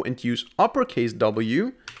I go and use uppercase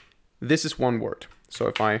W, this is one word. So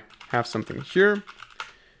if I have something here,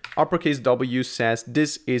 uppercase W says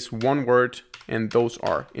this is one word and those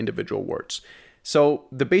are individual words. So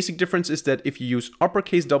the basic difference is that if you use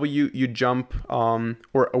uppercase W, you jump,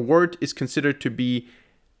 or a word is considered to be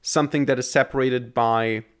something that is separated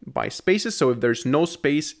by spaces. So if there's no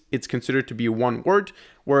space, it's considered to be one word,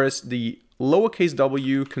 whereas the lowercase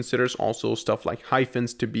w considers also stuff like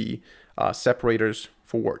hyphens to be separators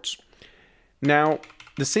for words. Now,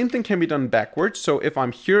 the same thing can be done backwards. So if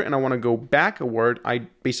I'm here and I want to go back a word, I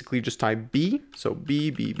basically just type B, so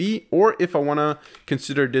B, B, B. Or if I want to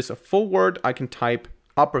consider this a full word, I can type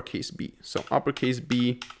uppercase B. So uppercase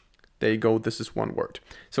B, there you go, this is one word.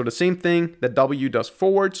 So the same thing that W does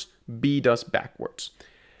forwards, B does backwards.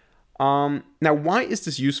 Now, why is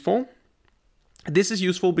this useful? This is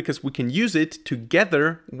useful because we can use it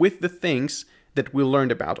together with the things that we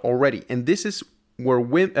learned about already. And this is where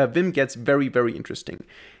Vim gets very, very interesting.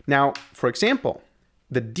 Now, for example,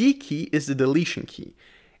 the D key is the deletion key.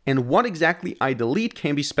 And what exactly I delete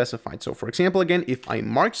can be specified. So for example, again, if I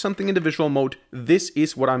mark something in the visual mode, this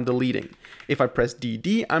is what I'm deleting. If I press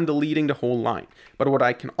DD, I'm deleting the whole line. But what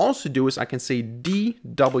I can also do is I can say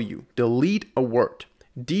DW, delete a word.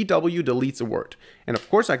 DW deletes a word. And of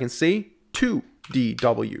course I can say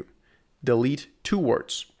 2DW, delete two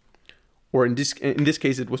words. Or in this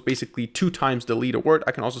case, it was basically 2 times delete a word.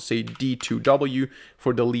 I can also say D2W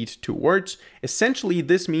for delete 2 words. Essentially,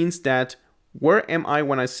 this means that where am I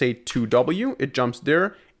when I say 2W? It jumps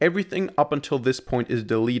there. Everything up until this point is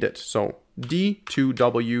deleted. So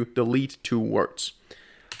D2W, delete 2 words.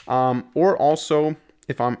 Or also,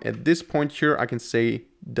 if I'm at this point here, I can say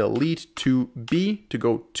delete 2B to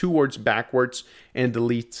go 2 words backwards and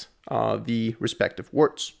delete the respective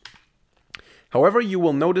words. However, you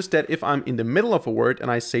will notice that if I'm in the middle of a word and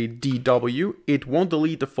I say DW, it won't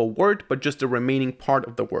delete the full word, but just the remaining part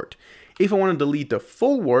of the word. If I want to delete the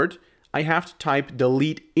full word, I have to type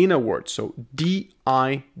delete in a word. So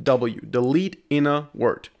DIW, delete in a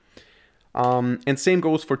word. And same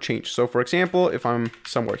goes for change. So for example, if I'm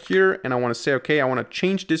somewhere here and I want to say, okay, I want to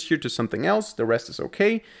change this here to something else, the rest is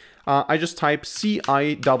okay. I just type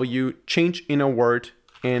CIW, change in a word,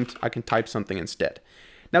 and I can type something instead.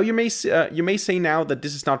 Now you may say now that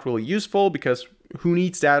this is not really useful because who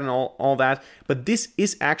needs that and all that, but this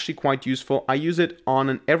is actually quite useful. I use it on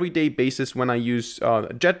an everyday basis when I use a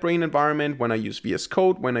JetBrains environment, when I use VS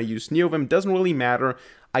Code, when I use NeoVim, doesn't really matter.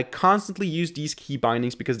 I constantly use these key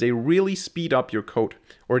bindings because they really speed up your code,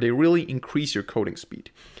 or they really increase your coding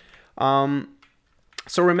speed. So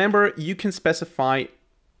remember, you can specify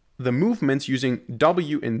the movements using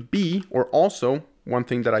W and B, or also one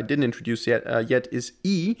thing that I didn't introduce yet is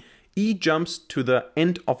E. E jumps to the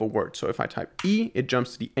end of a word. So if I type E, it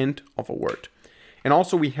jumps to the end of a word. And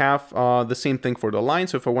also we have the same thing for the line.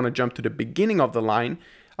 So if I want to jump to the beginning of the line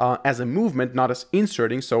as a movement, not as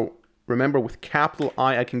inserting. So remember, with capital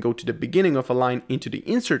I can go to the beginning of a line into the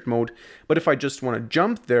insert mode. But if I just want to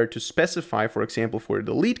jump there to specify, for example, for a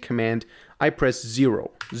delete command, I press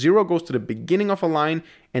 0. 0 goes to the beginning of a line,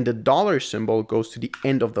 and the dollar symbol goes to the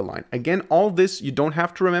end of the line. Again, all this, you don't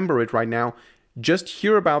have to remember it right now. Just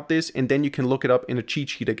hear about this, and then you can look it up in a cheat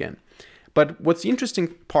sheet again. But what's the interesting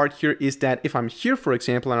part here is that if I'm here, for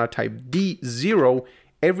example, and I type D0,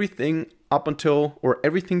 everything up until, or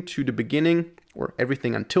everything to the beginning, or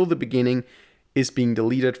everything until the beginning is being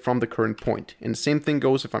deleted from the current point. And the same thing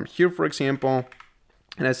goes if I'm here, for example,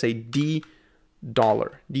 and I say D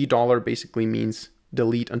dollar. D dollar basically means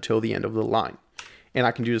delete until the end of the line. And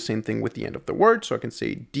I can do the same thing with the end of the word. So I can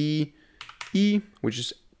say DE, which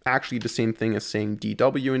is actually the same thing as saying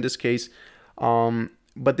DW in this case.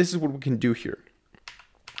 But this is what we can do here.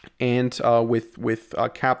 And with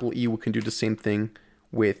capital E, we can do the same thing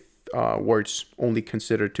with words only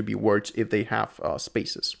considered to be words if they have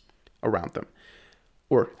spaces around them.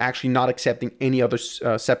 Or actually not accepting any other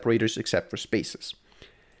separators except for spaces.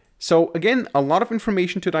 So again, a lot of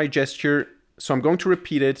information to digest here. So I'm going to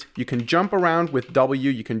repeat it. You can jump around with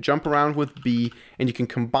W, you can jump around with B, and you can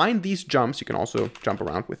combine these jumps. You can also jump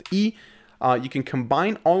around with E you can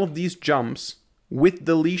combine all of these jumps with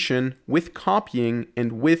deletion, with copying,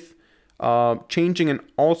 and with changing and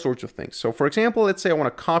all sorts of things. So for example, let's say I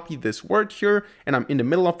want to copy this word here and I'm in the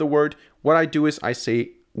middle of the word. What I do is I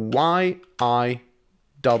say Y-I-W,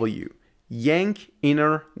 yank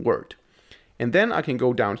inner word. And then I can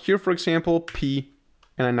go down here, for example, P,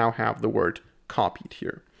 and I now have the word copied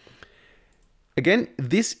here. Again,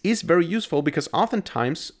 this is very useful because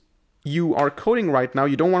oftentimes you are coding right now,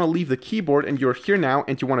 you don't want to leave the keyboard and you're here now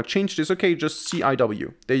and you want to change this. Okay, just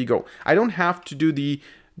C-I-W. There you go. I don't have to do the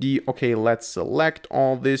okay, let's select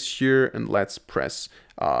all this here and let's press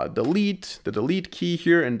delete, the delete key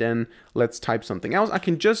here, and then let's type something else. I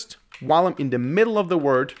can just, while I'm in the middle of the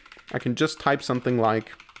word, I can just type something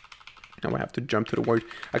like, now I have to jump to the word,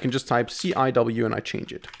 I can just type C-I-W and I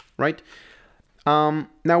change it, right? Now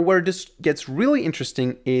where this gets really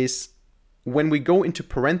interesting is when we go into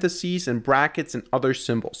parentheses and brackets and other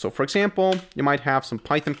symbols. So for example, you might have some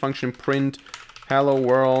Python function print, hello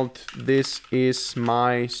world, this is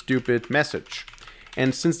my stupid message.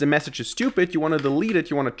 And since the message is stupid, you want to delete it,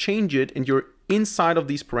 you want to change it, and you're inside of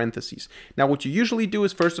these parentheses. Now what you usually do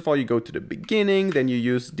is, first of all, you go to the beginning, then you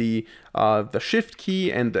use the shift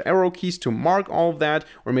key and the arrow keys to mark all of that,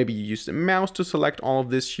 or maybe you use the mouse to select all of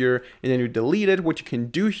this here, and then you delete it. What you can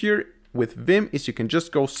do here with Vim is you can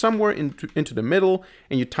just go somewhere into the middle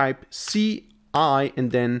and you type CI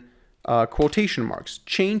and then quotation marks,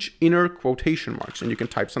 change inner quotation marks, and you can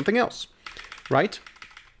type something else, right?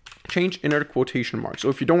 Change inner quotation marks. So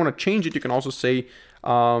if you don't want to change it, you can also say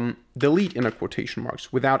delete inner quotation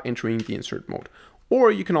marks without entering the insert mode.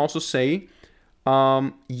 Or you can also say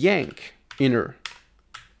yank inner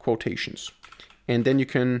quotations, and then you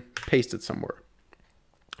can paste it somewhere,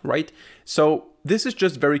 right? So this is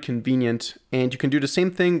just very convenient, and you can do the same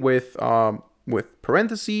thing with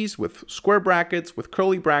parentheses, with square brackets, with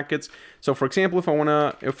curly brackets. So for example, if I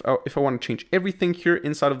wanna change everything here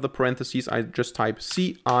inside of the parentheses, I just type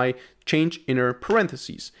CI change inner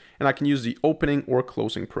parentheses, and I can use the opening or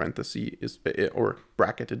closing parenthesis or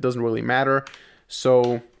bracket. It doesn't really matter.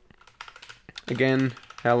 So again,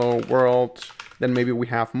 hello world. Then maybe we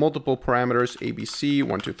have multiple parameters, ABC,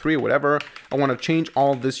 1, 2, 3, whatever. I want to change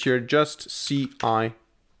all of this here, just CI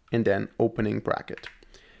and then opening bracket.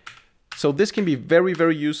 So this can be very,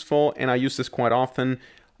 very useful, and I use this quite often.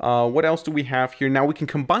 What else do we have here? Now we can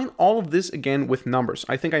combine all of this again with numbers.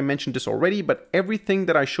 I think I mentioned this already, but everything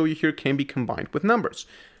that I show you here can be combined with numbers.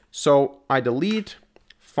 So I delete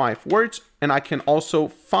 5 words, and I can also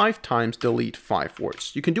 5 times delete 5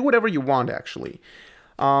 words. You can do whatever you want, actually.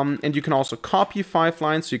 And you can also copy 5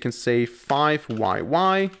 lines. So you can say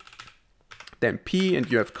 5YY, then P,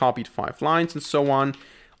 and you have copied 5 lines and so on.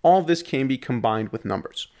 All this can be combined with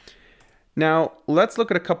numbers. Now let's look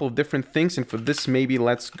at a couple of different things, and for this maybe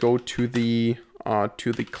let's go to the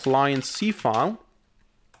client C file.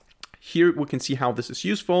 Here we can see how this is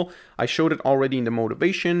useful. I showed it already in the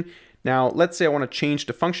motivation. Now let's say I want to change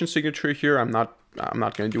the function signature here. I'm not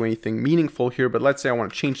going to do anything meaningful here, but let's say I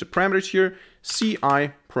want to change the parameters here.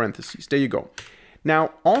 CI parentheses. There you go.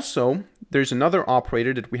 Now also there's another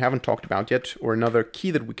operator that we haven't talked about yet, or another key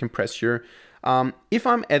that we can press here. If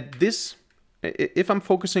I'm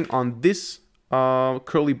focusing on this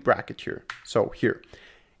curly bracket here, so here,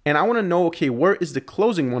 and I want to know, okay, where is the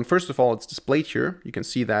closing one? First of all, it's displayed here. You can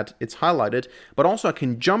see that it's highlighted, but also I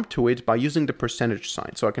can jump to it by using the percentage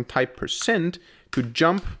sign. So I can type % to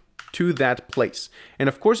jump to that place. And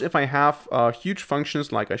of course, if I have huge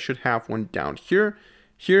functions, like I should have one down here,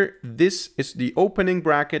 this is the opening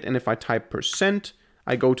bracket, and if I type %,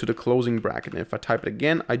 I go to the closing bracket, and if I type it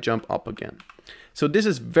again, I jump up again. So this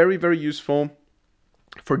is very, very useful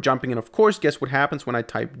for jumping. And of course, guess what happens when I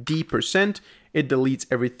type D%? It deletes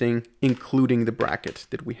everything, including the bracket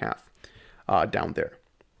that we have down there.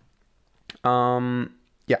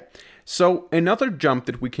 Yeah. So another jump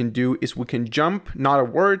that we can do is we can jump not a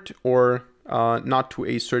word or not to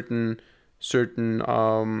a certain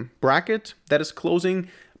bracket that is closing,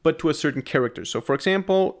 but to a certain character. So for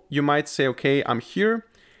example, you might say, okay, I'm here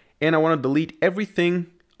and I want to delete everything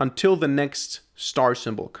until the next star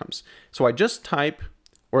symbol comes. So I just type,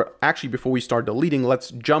 or actually before we start deleting, let's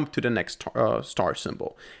jump to the next star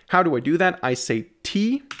symbol. How do I do that? I say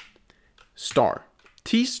T star.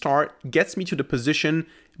 T star gets me to the position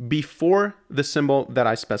before the symbol that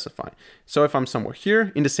I specify. So if I'm somewhere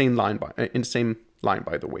here in the same line,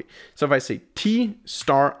 by the way. So if I say T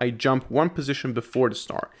star, I jump 1 position before the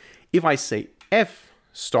star. If I say F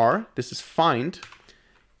star, this is find,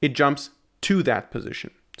 it jumps to that position.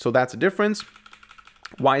 So that's a difference.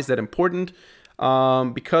 Why is that important?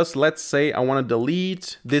 Because let's say I want to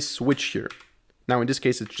delete this switch here. Now, in this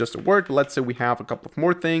case, it's just a word. But let's say we have a couple of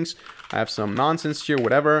more things. I have some nonsense here,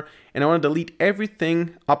 whatever. And I want to delete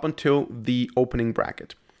everything up until the opening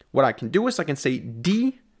bracket. What I can do is I can say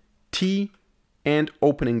D, T, and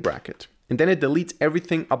opening bracket. And then it deletes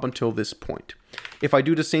everything up until this point. If I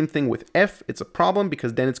do the same thing with F, it's a problem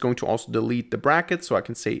because then it's going to also delete the bracket. So I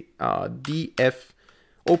can say DF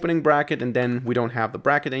opening bracket, and then we don't have the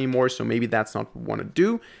bracket anymore. So maybe that's not what we want to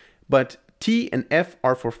do. But T and F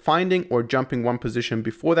are for finding or jumping one position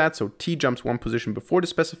before that. So T jumps one position before the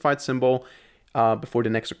specified symbol, before the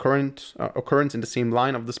next occurrence in the same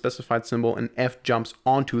line of the specified symbol, and F jumps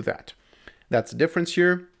onto that. That's the difference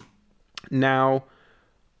here. Now,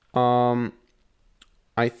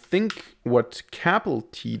 I think what capital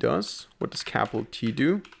T does, what does capital T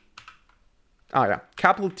do? Ah, yeah,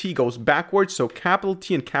 capital T goes backwards. So capital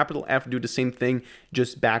T and capital F do the same thing,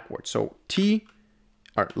 just backwards. So T,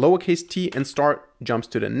 or lowercase t and star jumps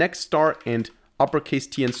to the next star, and uppercase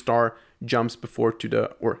T and star jumps before to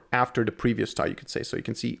the, or after the previous star, you could say. So you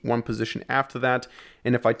can see one position after that.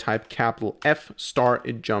 And if I type capital F star,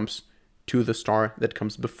 it jumps to the star that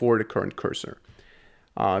comes before the current cursor.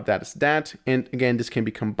 That is that. And again, this can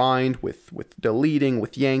be combined with deleting,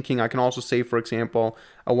 with yanking. I can also say, for example,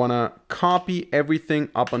 I want to copy everything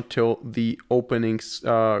up until the opening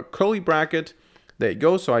curly bracket. There you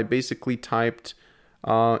go. So I basically typed,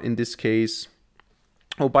 in this case,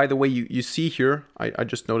 oh, by the way, you see here, I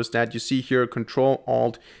just noticed that, you see here Control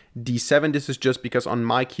Alt D7. This is just because on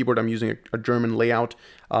my keyboard I'm using a German layout.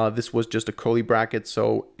 This was just a curly bracket.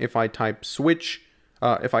 So if I type switch,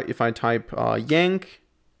 if I type yank,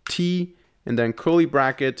 T, and then curly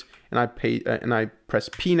bracket, and I press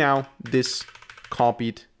P now, this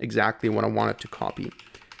copied exactly what I wanted to copy.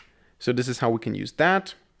 So this is how we can use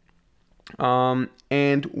that.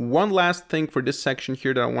 And one last thing for this section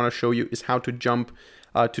here that I want to show you is how to jump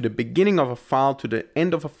to the beginning of a file, to the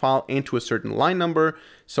end of a file, and to a certain line number.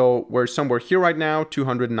 So we're somewhere here right now,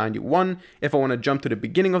 291. If I want to jump to the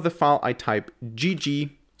beginning of the file, I type GG,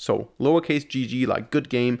 so lowercase gg, like good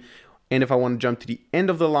game. And if I want to jump to the end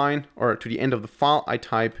of the line, or to the end of the file, I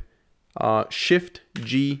type Shift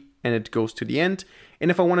G, and it goes to the end.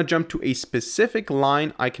 And if I want to jump to a specific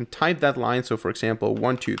line, I can type that line. So for example,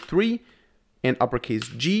 1, 2, 3, and uppercase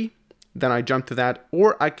G, then I jump to that.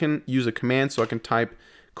 Or I can use a command, so I can type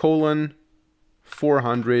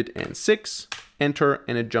 :406, enter,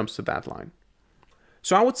 and it jumps to that line.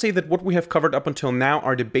 So I would say that what we have covered up until now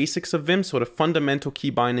are the basics of Vim, so the fundamental key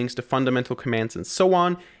bindings, the fundamental commands, and so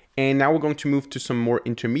on. And now we're going to move to some more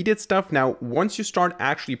intermediate stuff. Now, once you start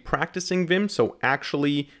actually practicing Vim, so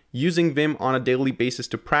actually using Vim on a daily basis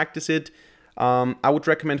to practice it, I would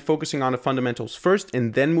recommend focusing on the fundamentals first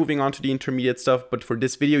and then moving on to the intermediate stuff. But for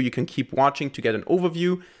this video, you can keep watching to get an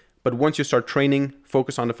overview. But once you start training,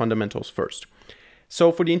 focus on the fundamentals first.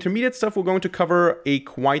 So for the intermediate stuff, we're going to cover a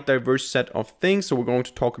quite diverse set of things. So we're going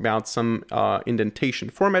to talk about some indentation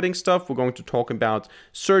formatting stuff. We're going to talk about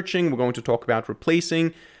searching. We're going to talk about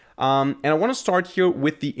replacing. And I want to start here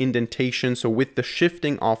with the indentation, so with the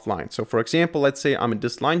shifting of lines. So for example, let's say I'm in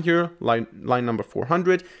this line here, line number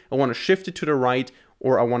 400. I want to shift it to the right,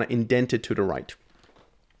 or I want to indent it to the right.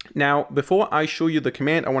 Now, before I show you the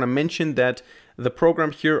command, I want to mention that the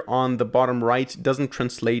program here on the bottom right doesn't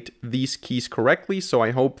translate these keys correctly. So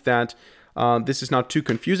I hope that this is not too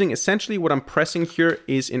confusing. Essentially, what I'm pressing here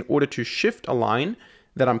is, in order to shift a line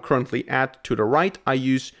that I'm currently at to the right, I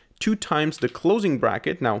use 2 times the closing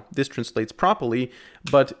bracket. Now, this translates properly,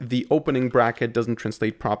 but the opening bracket doesn't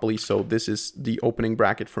translate properly. So this is the opening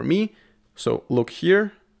bracket for me. So look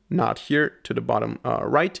here, not here, to the bottom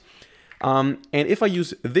right. And if I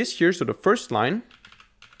use this here, so the first line,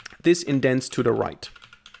 this indents to the right,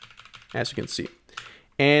 as you can see.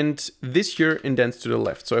 And this here indents to the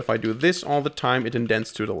left. So if I do this all the time, it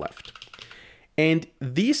indents to the left. And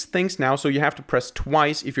these things now, so you have to press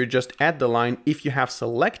twice if you're just at the line. If you have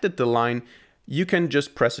selected the line, you can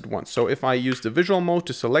just press it once. So if I use the visual mode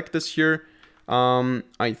to select this here,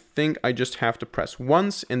 I think I just have to press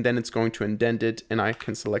once, and then it's going to indent it, and I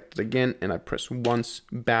can select it again, and I press once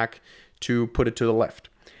back to put it to the left.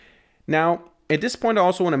 Now, at this point, I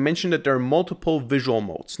also want to mention that there are multiple visual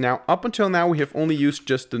modes. Now, up until now, we have only used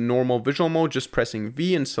just the normal visual mode, just pressing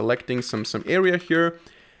V and selecting some area here.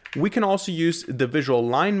 We can also use the visual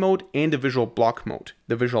line mode and the visual block mode.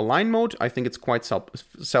 The visual line mode, I think it's quite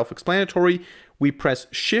self-explanatory. We press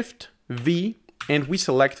Shift V and we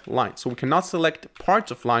select lines. So we cannot select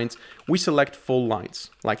parts of lines, we select full lines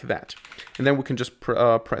like that. And then we can just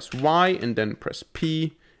press Y and then press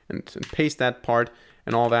P and paste that part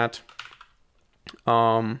and all that.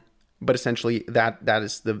 but essentially that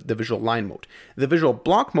is the visual line mode. The visual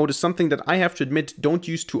block mode is something that I have to admit don't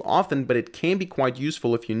use too often, but it can be quite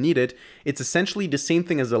useful if you need it. It's essentially the same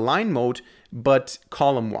thing as the line mode, but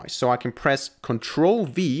column-wise. So I can press Control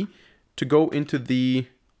V to go into the,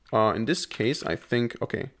 in this case, I think,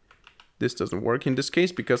 okay, this doesn't work in this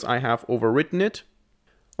case because I have overwritten it.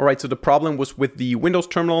 All right, so the problem was with the Windows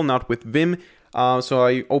terminal, not with Vim. So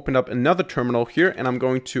I opened up another terminal here, and I'm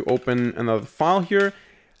going to open another file here.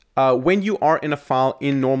 When you are in a file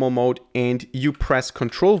in normal mode and you press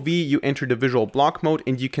Control V, you enter the visual block mode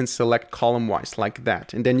and you can select column-wise like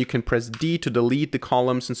that. And then you can press D to delete the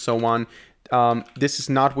columns and so on. This is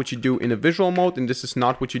not what you do in a visual mode, and this is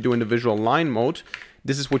not what you do in the visual line mode.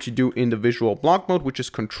 This is what you do in the visual block mode, which is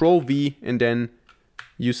Control V, and then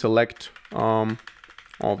you select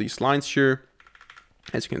all these lines here.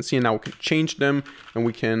 As you can see, now we can change them, and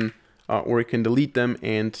we can, or we can delete them,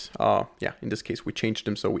 and yeah, in this case we changed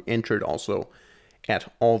them, so we entered also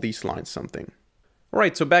at all these lines something. All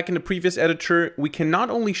right, so back in the previous editor, we can not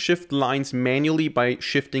only shift lines manually by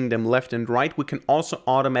shifting them left and right, we can also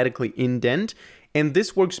automatically indent. And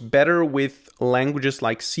this works better with languages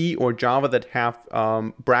like C or Java that have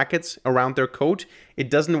brackets around their code. It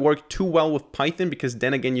doesn't work too well with Python because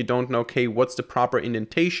then again, you don't know, okay, what's the proper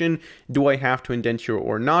indentation? Do I have to indent here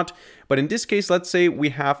or not? But in this case, let's say we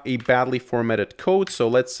have a badly formatted code. So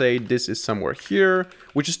let's say this is somewhere here,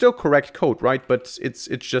 which is still correct code, right? But it's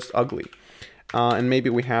just ugly. And maybe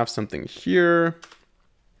we have something here.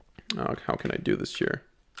 How can I do this here?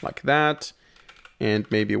 Like that. And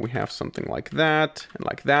maybe we have something like that and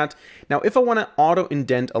like that. Now, if I want to auto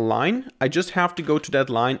indent a line, I just have to go to that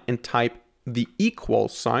line and type the equal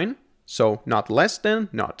sign. So not less than,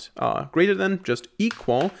 not greater than, just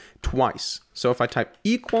equal twice. So if I type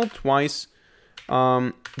equal twice,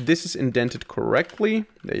 this is indented correctly.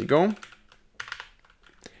 There you go.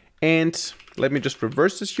 And let me just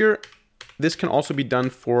reverse this here. This can also be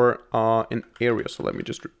done for an area. So let me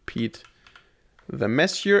just repeat the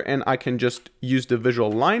mess here, and I can just use the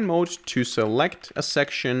visual line mode to select a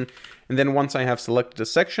section. And then once I have selected a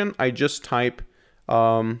section, I just type,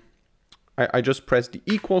 I just press the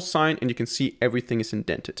equal sign, and you can see everything is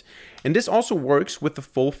indented. And this also works with the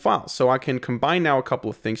full file. So I can combine now a couple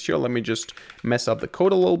of things here. Let me just mess up the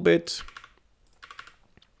code a little bit.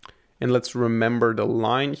 And let's remember the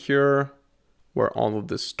line here where all of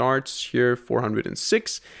this starts here,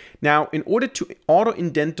 406. Now, in order to auto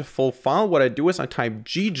indent the full file, what I do is I type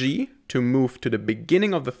GG to move to the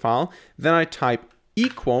beginning of the file. Then I type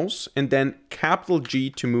equals and then capital G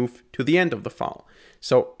to move to the end of the file.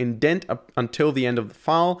 So indent up until the end of the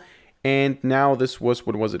file. And now this was,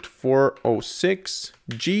 what was it? 406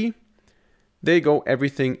 G. There you go.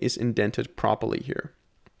 Everything is indented properly here.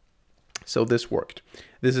 So this worked.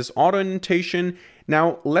 This is auto indentation.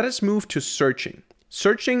 Now let us move to searching.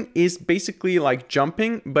 Searching is basically like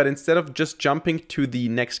jumping, but instead of just jumping to the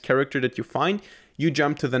next character that you find, you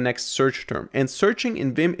jump to the next search term. And searching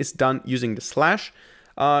in Vim is done using the slash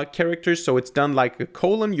characters. So it's done like a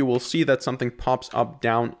colon. You will see that something pops up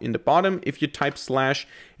down in the bottom if you type slash.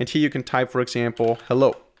 And here you can type, for example,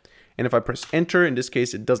 hello. And if I press enter, in this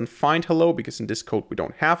case, it doesn't find hello because in this code we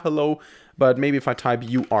don't have hello. But maybe if I type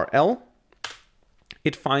URL,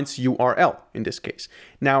 it finds URL in this case.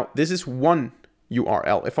 Now, this is one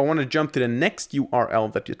URL. If I want to jump to the next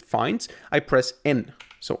URL that it finds, I press N.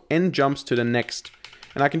 So N jumps to the next.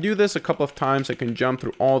 And I can do this a couple of times. I can jump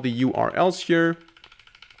through all the URLs here.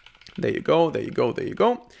 There you go, there you go, there you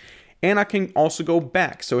go. And I can also go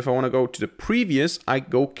back. So if I want to go to the previous, I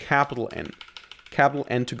go capital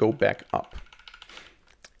N to go back up.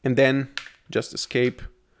 And then just escape.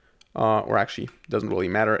 Or actually, it doesn't really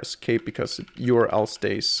matter, escape, because the URL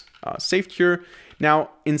stays saved here.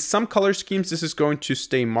 Now, in some color schemes, this is going to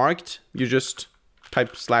stay marked. You just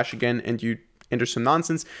type slash again and you enter some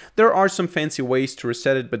nonsense. There are some fancy ways to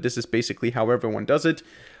reset it, but this is basically how everyone does it.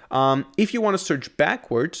 If you want to search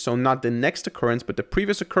backwards, so not the next occurrence, but the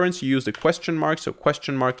previous occurrence, you use the question mark, so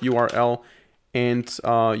question mark URL,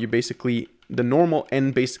 and you basically, the normal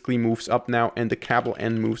N basically moves up now, and the capital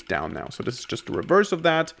N moves down now. So this is just the reverse of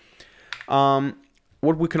that.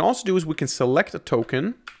 What we can also do is we can select a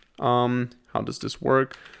token. How does this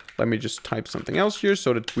work? Let me just type something else here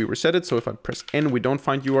so that we reset it. So if I press N, we don't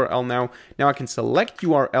find URL now. Now I can select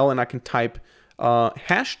URL and I can type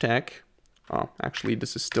hashtag. Actually,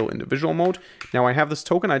 this is still in the visual mode. Now I have this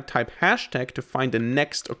token. I type hashtag to find the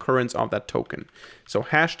next occurrence of that token. So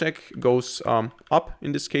hashtag goes up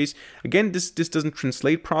in this case. Again, this doesn't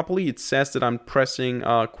translate properly. It says that I'm pressing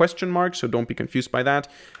question mark, so don't be confused by that.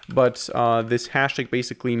 But this hashtag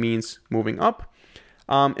basically means moving up.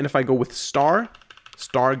 And if I go with star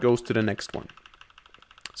star goes to the next one.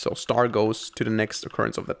 So star goes to the next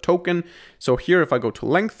occurrence of that token. So here, if I go to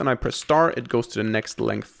length and I press star, it goes to the next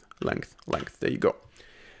length. There you go.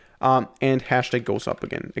 And hashtag goes up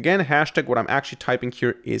again. Again, hashtag, what I'm actually typing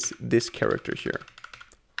here is this character here,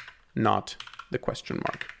 not the question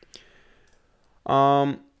mark.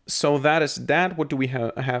 So that is that. What do we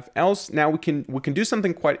have else? Now we can do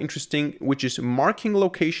something quite interesting, which is marking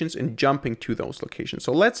locations and jumping to those locations.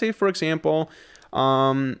 So let's say, for example,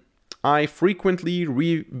 I frequently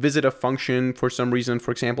revisit a function for some reason,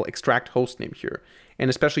 for example, extract hostname here, and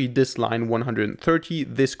especially this line 130,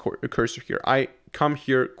 this cursor here. I come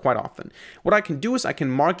here quite often. What I can do is I can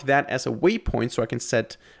mark that as a waypoint. So I can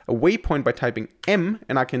set a waypoint by typing M,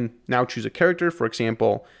 and I can now choose a character. For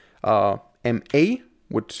example, MA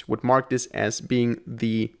would mark this as being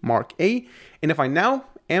the mark A. And if I now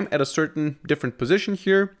am at a certain different position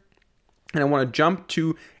here, and I want to jump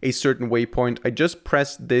to a certain waypoint, I just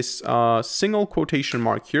press this single quotation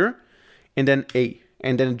mark here, and then A,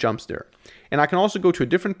 and then it jumps there. And I can also go to a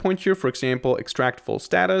different point here, for example, extract full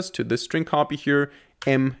status to this string copy here,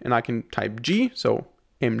 M, and I can type G, so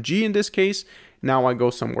MG in this case. Now I go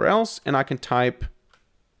somewhere else, and I can type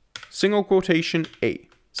single quotation A,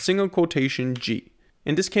 single quotation G.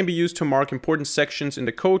 And this can be used to mark important sections in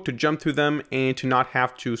the code, to jump through them, and to not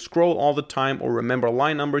have to scroll all the time or remember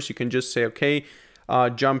line numbers. You can just say, okay,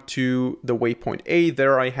 jump to the waypoint A.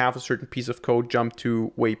 There I have a certain piece of code. Jump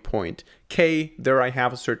to waypoint K. There I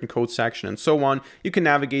have a certain code section, and so on. You can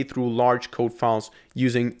navigate through large code files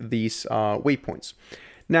using these waypoints.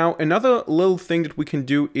 Now, another little thing that we can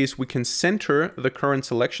do is we can center the current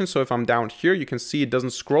selection. So if I'm down here, you can see it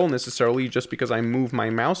doesn't scroll necessarily just because I move my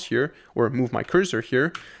mouse here or move my cursor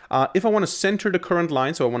here. If I want to center the current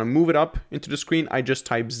line, so I want to move it up into the screen, I just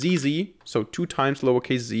type ZZ, so 2 times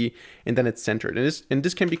lowercase z, and then it's centered. And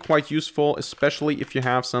this can be quite useful, especially if you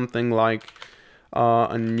have something like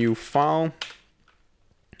a new file.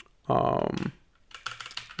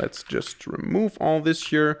 Let's just remove all this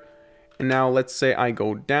here. And now let's say I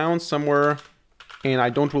go down somewhere and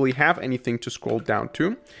I don't really have anything to scroll down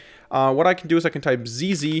to. What I can do is I can type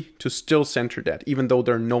ZZ to still center that, even though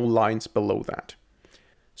there are no lines below that.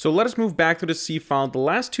 So let us move back to the C file. The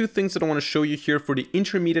last two things that I want to show you here for the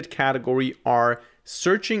intermediate category are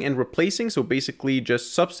searching and replacing. So basically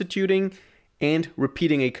just substituting and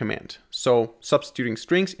repeating a command. So substituting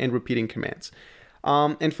strings and repeating commands.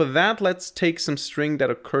 And for that, let's take some string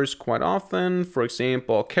that occurs quite often. For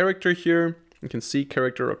example, character here. You can see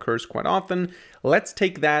character occurs quite often. Let's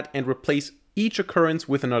take that and replace each occurrence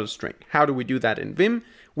with another string. How do we do that in Vim?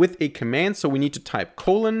 With a command. So we need to type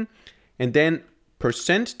colon and then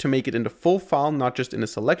 % to make it in the full file, not just in the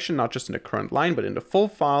selection, not just in the current line, but in the full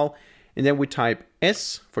file. And then we type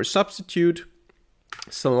S for substitute,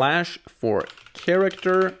 / for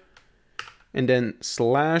character, and then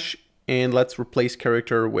 /. And let's replace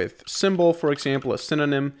character with symbol, for example, a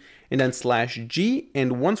synonym, and then /G.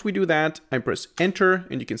 And once we do that, I press enter,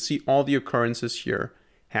 and you can see all the occurrences here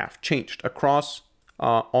have changed across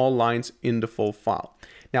all lines in the full file.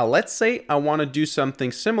 Now, let's say I want to do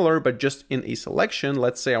something similar, but just in a selection.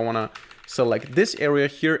 Let's say I want to select this area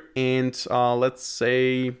here, and let's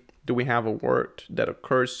say, do we have a word that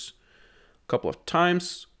occurs a couple of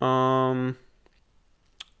times?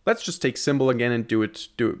 Let's just take symbol again and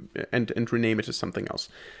and rename it to something else.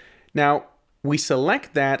 Now we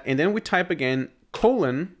select that and then we type again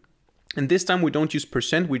colon, and this time we don't use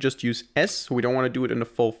 %, we just use S. We don't want to do it in the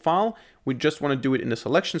full file. We just want to do it in the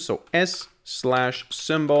selection. So S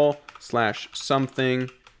 /symbol /something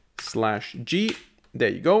 /G. There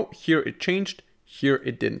you go. Here it changed. Here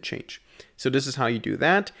it didn't change. So this is how you do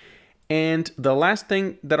that. And the last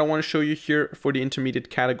thing that I want to show you here for the intermediate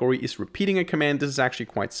category is repeating a command. This is actually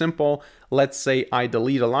quite simple. Let's say I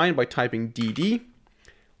delete a line by typing DD.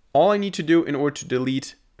 All I need to do in order to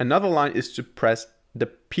delete another line is to press the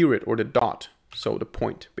period or the dot, so the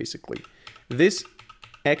point basically. This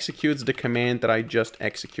executes the command that I just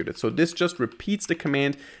executed. So this just repeats the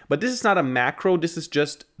command, but this is not a macro. This is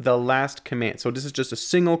just the last command. So this is just a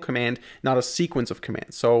single command, not a sequence of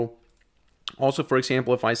commands. So also, for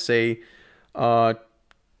example, if I say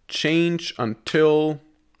change until,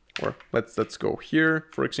 or let's go here,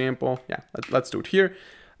 for example. Yeah, let's do it here.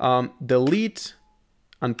 Delete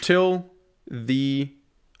until the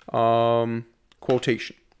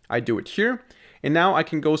quotation. I do it here. And now I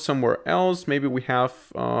can go somewhere else. Maybe we have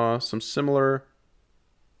some similar.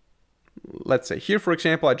 Let's say here, for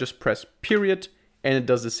example, I just press period and it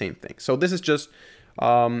does the same thing. So this is just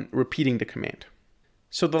repeating the command.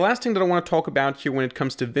 So the last thing that I want to talk about here when it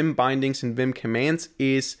comes to Vim bindings and Vim commands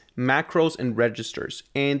is macros and registers.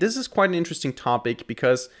 And this is quite an interesting topic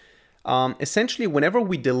because essentially whenever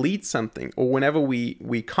we delete something or whenever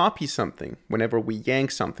we copy something, whenever we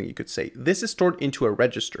yank something, you could say, this is stored into a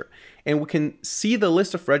register. And we can see the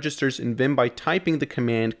list of registers in Vim by typing the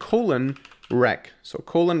command :rec. So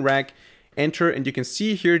 :rec, enter, and you can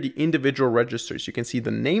see here the individual registers. You can see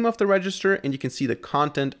the name of the register and you can see the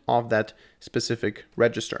content of that specific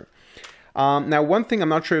register. Now, one thing, I'm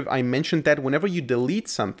not sure if I mentioned that whenever you delete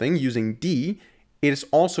something using D, it is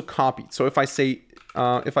also copied. So if I say,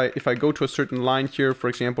 if I go to a certain line here, for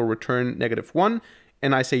example, return -1,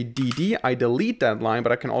 and I say DD, I delete that line,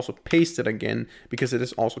 but I can also paste it again because it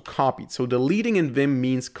is also copied. So deleting in Vim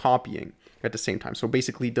means copying at the same time. So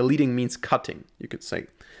basically deleting means cutting, you could say.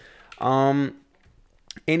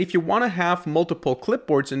 And if you want to have multiple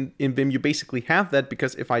clipboards in Vim, you basically have that,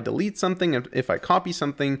 because if I delete something and if I copy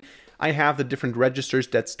something, I have the different registers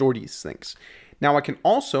that store these things. Now I can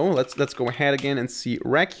also, let's go ahead again and see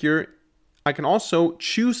rec here. I can also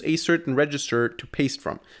choose a certain register to paste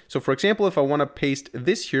from. So for example, if I want to paste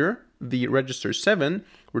this here, the register 7,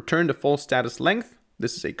 return the full status length.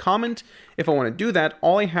 This is a comment. If I want to do that,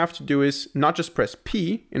 all I have to do is not just press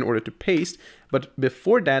P in order to paste, but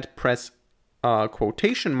before that press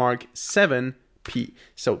 $7P.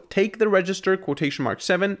 So take the register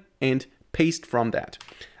 $7 and paste from that.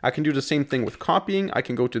 I can do the same thing with copying. I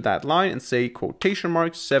can go to that line and say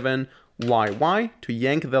 $7YY to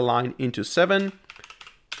yank the line into 7.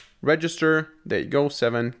 Register, there you go,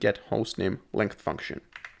 7, get hostname length function.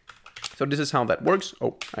 So this is how that works.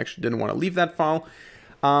 Oh, I actually didn't want to leave that file.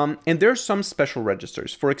 And there are some special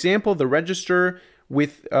registers. For example, the register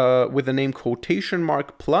with the name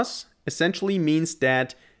 $+ essentially means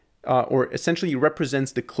that, or essentially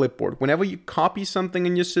represents the clipboard. Whenever you copy something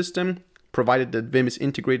in your system, provided that Vim is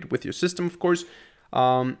integrated with your system, of course,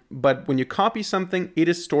 but when you copy something, it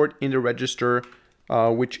is stored in the register,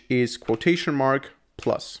 which is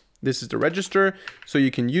 $+. This is the register, so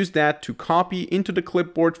you can use that to copy into the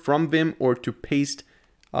clipboard from Vim or to paste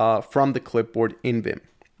from the clipboard in Vim.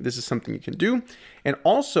 This is something you can do. And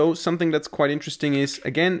also something that's quite interesting is,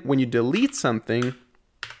 again, when you delete something,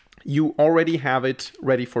 you already have it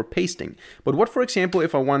ready for pasting. But what, for example,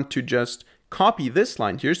 if I want to just copy this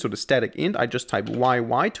line here, so the static int, I just type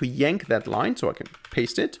YY to yank that line, so I can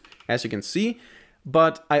paste it, as you can see.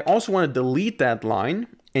 But I also want to delete that line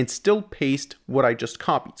and still paste what I just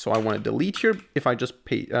copied. So I want to delete here. If I just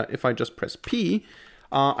press P,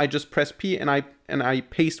 I just press P and I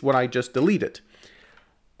paste what I just deleted.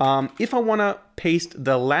 If I want to paste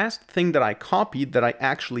the last thing that I copied that I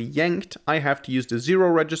actually yanked, I have to use the 0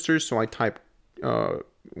 register. So I type,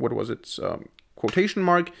 what was it?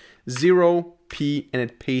 $0P, and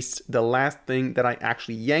it pastes the last thing that I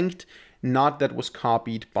actually yanked, not that was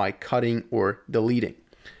copied by cutting or deleting.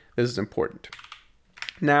 This is important.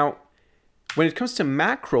 Now, when it comes to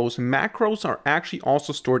macros, macros are actually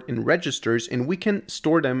also stored in registers, and we can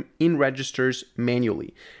store them in registers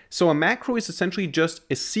manually. So a macro is essentially just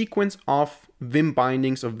a sequence of Vim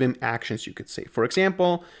bindings, of Vim actions, you could say. For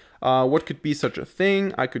example, what could be such a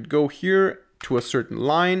thing? I could go here to a certain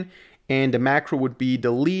line, and the macro would be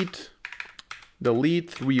delete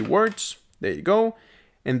 3 words. There you go.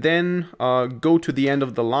 And then go to the end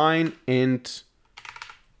of the line and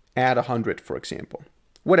add 100, for example.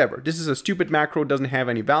 Whatever. This is a stupid macro, doesn't have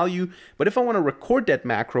any value. But if I want to record that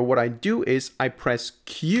macro, what I do is I press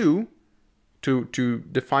Q to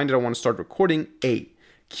define that I want to start recording A.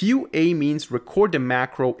 QA means record the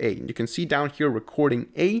macro A. And you can see down here recording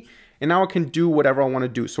A. And now I can do whatever I want to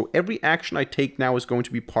do. So every action I take now is going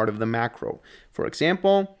to be part of the macro. For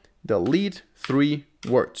example, delete 3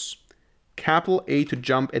 words. Capital A to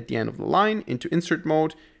jump at the end of the line into insert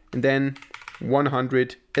mode. And then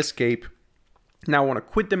 100, escape. Now I want to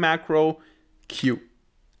quit the macro, Q.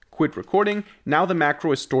 Quit recording. Now the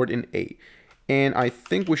macro is stored in A. And I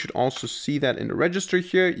think we should also see that in the register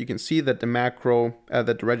here. You can see that the macro,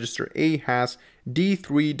 that the register A has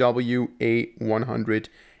D3WA100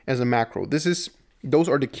 as a macro. Those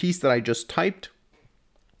are the keys that I just typed,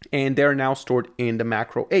 and they're now stored in the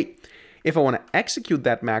macro A. If I want to execute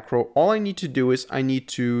that macro, all I need to do is I need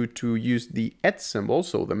to use the @ symbol,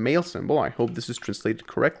 so the mail symbol. I hope this is translated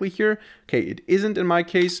correctly here. Okay, it isn't in my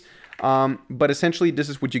case, but essentially this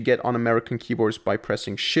is what you get on American keyboards by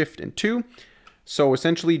pressing Shift and 2. So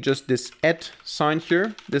essentially just this @ sign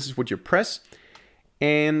here, this is what you press.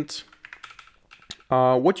 And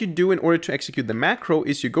what you do in order to execute the macro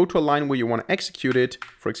is you go to a line where you want to execute it,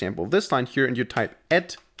 for example, this line here, and you type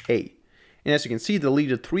 @A. And as you can see,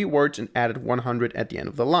 deleted 3 words and added 100 at the end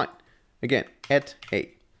of the line. again, at A,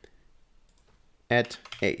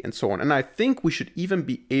 and so on. And I think we should even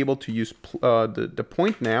be able to use the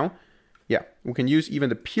point now. Yeah, we can use even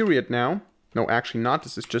the period now. No, actually not.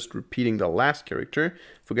 This is just repeating the last character.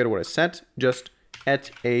 Forget what I said. Just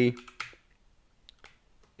at A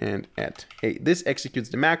and at A. This executes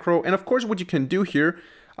the macro. And of course, what you can do here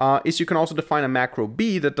is you can also define a macro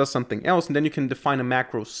B that does something else, and then you can define a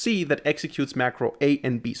macro C that executes macro A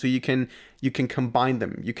and B. So you can combine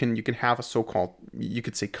them. You can have a so-called, you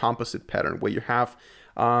could say, composite pattern where you have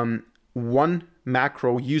one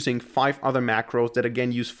macro using 5 other macros that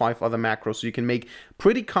again use 5 other macros. So you can make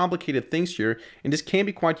pretty complicated things here, and this can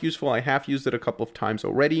be quite useful. I have used it a couple of times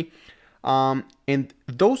already. And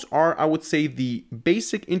those are, I would say, the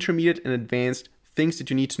basic, intermediate, and advanced things that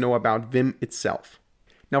you need to know about Vim itself.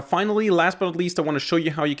 Now, finally, last but not least, I want to show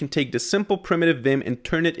you how you can take the simple primitive Vim and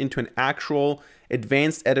turn it into an actual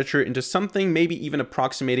advanced editor, into something maybe even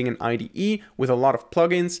approximating an IDE with a lot of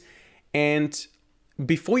plugins. And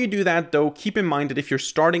before you do that, though, keep in mind that if you're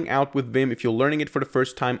starting out with Vim, if you're learning it for the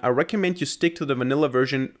first time, I recommend you stick to the vanilla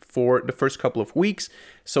version for the first couple of weeks.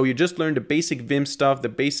 So you just learn the basic Vim stuff, the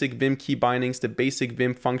basic Vim key bindings, the basic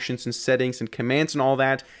Vim functions and settings and commands and all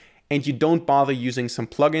that. And you don't bother using some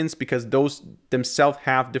plugins because those themselves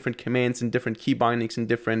have different commands and different key bindings and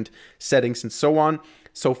different settings and so on.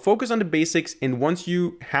 So focus on the basics, and once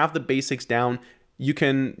you have the basics down, you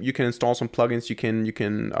can install some plugins, you can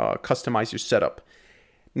customize your setup.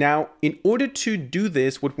 Now, in order to do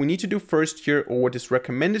this, what we need to do first here, or what is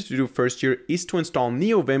recommended to do first here, is to install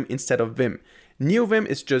NeoVim instead of Vim. NeoVim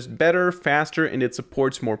is just better, faster, and it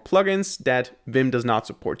supports more plugins that Vim does not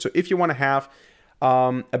support. So if you want to have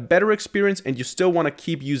a better experience and you still want to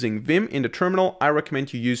keep using Vim in the terminal, I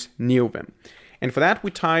recommend you use NeoVim. And for that,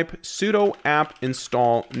 we type sudo apt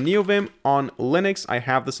install NeoVim on Linux. I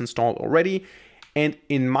have this installed already. And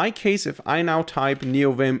in my case, if I now type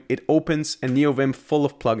NeoVim, it opens a NeoVim full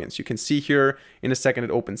of plugins. You can see here in a second,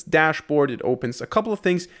 it opens dashboard, it opens a couple of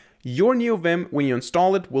things. Your NeoVim, when you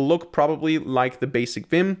install it, will look probably like the basic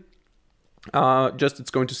Vim, just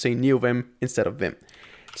it's going to say NeoVim instead of Vim.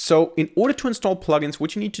 So in order to install plugins,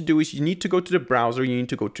 what you need to do is you need to go to the browser, you need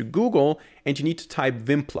to go to Google, and you need to type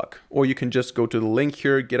vimplug. Or you can just go to the link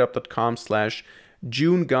here,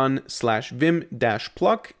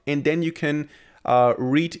 github.com/junegun/vim-plug, and then you can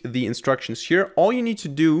read the instructions here. All you need to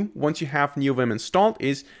do once you have NeoVim installed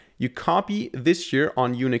is you copy this here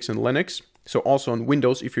on Unix and Linux, so also on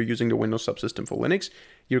Windows if you're using the Windows subsystem for Linux.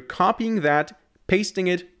 You're copying that, pasting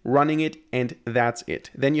it, running it, and that's it.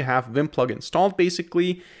 Then you have vimplug installed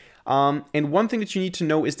basically. And one thing that you need to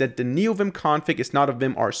know is that the NeoVim config is not a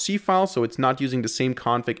vimrc file, so it's not using the same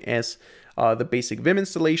config as the basic Vim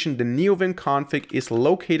installation. The NeoVim config is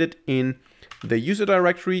located in the user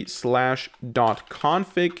directory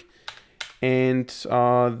 /.config, and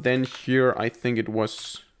then here I think it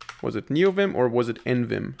was it NeoVim or was it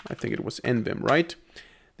nvim? I think it was nvim, right?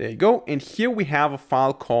 There you go. And here we have a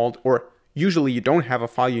file called, or usually you don't have a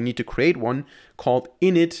file, you need to create one called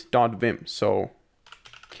init.vim. So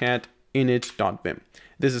cat init.vim.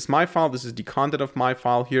 This is my file, this is the content of my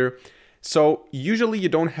file here. So usually you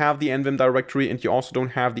don't have the nvim directory and you also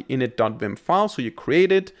don't have the init.vim file, so you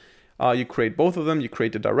create it. You create both of them, you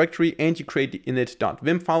create the directory and you create the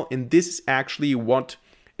init.vim file, and this is actually what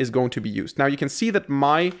is going to be used. Now you can see that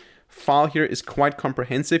my file here is quite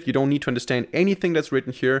comprehensive. You don't need to understand anything that's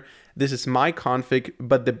written here. This is my config,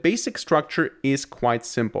 but the basic structure is quite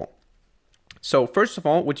simple. So first of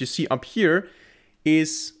all, what you see up here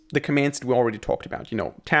is the commands that we already talked about. You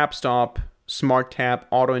know, tab stop, smart tab,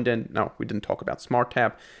 auto indent. No, we didn't talk about smart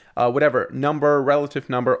tab. Whatever, number, relative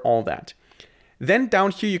number, all that. Then down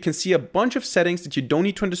here, you can see a bunch of settings that you don't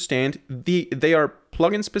need to understand. They are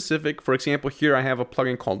plugin specific. For example, here I have a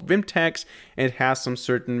plugin called Vimtags, and it has some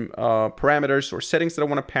certain parameters or settings that I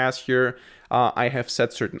want to pass here. I have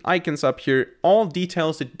set certain icons up here, all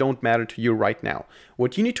details that don't matter to you right now.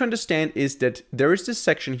 What you need to understand is that there is this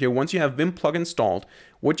section here. Once you have Vim plug installed,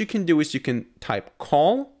 what you can do is you can type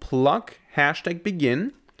call plug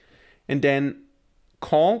 #begin, and then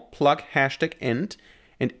call plug #end.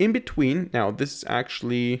 And in between, now this is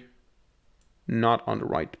actually not on the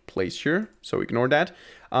right place here, so ignore that.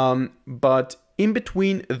 But in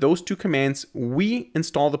between those two commands, we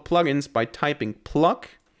install the plugins by typing plug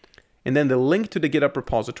and then the link to the GitHub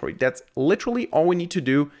repository. That's literally all we need to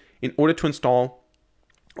do in order to install,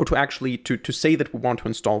 or to actually to say that we want to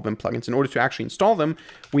install Vim plugins. In order to actually install them,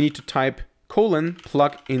 we need to type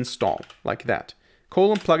 :plug install, like that.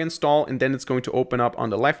 :plug install, and then it's going to open up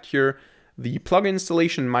on the left here the plugin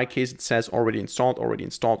installation. In my case, it says already installed, already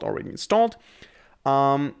installed, already installed.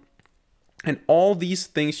 And all these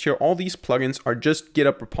things here, all these plugins are just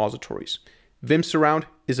GitHub repositories. Vim Surround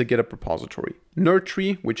is a GitHub repository. Nerd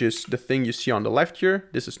Tree, which is the thing you see on the left here,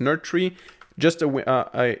 this is Nerd Tree, just a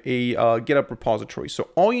GitHub repository. So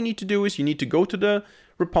all you need to do is you need to go to the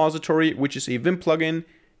repository, which is a Vim plugin.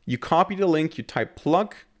 You copy the link, you type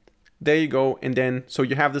plug, there you go. And then, so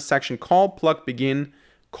you have this section call plug begin,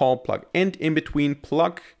 call plug end, in between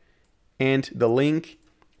plug and the link.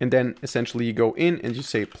 And then essentially you go in and you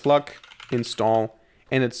say plug install,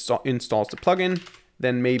 and it installs the plugin.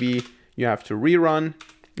 Then maybe you have to rerun,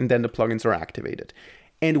 and then the plugins are activated.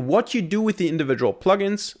 And what you do with the individual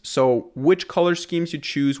plugins, so which color schemes you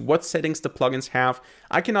choose, what settings the plugins have,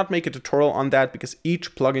 I cannot make a tutorial on that because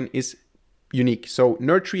each plugin is unique. So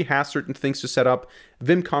Nerdtree has certain things to set up,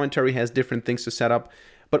 Vim Commentary has different things to set up,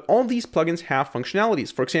 but all these plugins have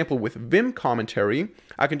functionalities. For example, with Vim Commentary,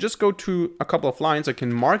 I can just go to a couple of lines, I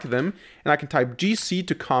can mark them, and I can type GC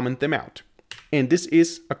to comment them out. And this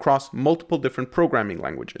is across multiple different programming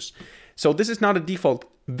languages. So this is not a default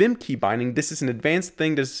Vim key binding, this is an advanced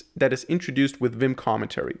thing that is introduced with Vim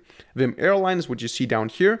Commentary. Vim Airline is what you see down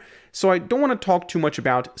here. So I don't want to talk too much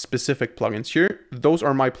about specific plugins here. Those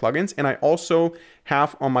are my plugins, and I also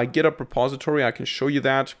have on my GitHub repository, I can show you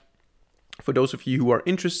that. For those of you who are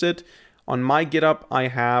interested, on my GitHub, I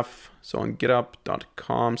have, so on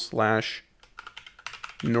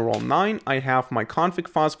github.com/neural9, I have my config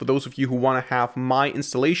files for those of you who want to have my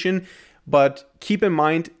installation. But keep in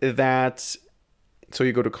mind that, so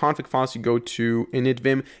you go to config files, you go to init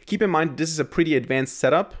vim. Keep in mind, this is a pretty advanced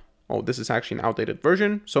setup. Oh, this is actually an outdated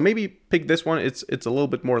version. So maybe pick this one. It's a little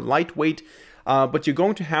bit more lightweight. But you're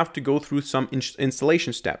going to have to go through some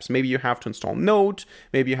installation steps. Maybe you have to install Node,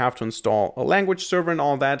 maybe you have to install a language server and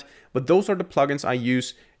all that, but those are the plugins I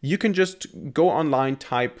use. You can just go online,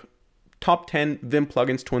 type top 10 Vim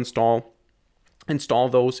plugins to install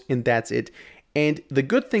those, and that's it. And the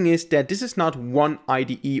good thing is that this is not one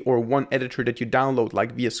IDE or one editor that you download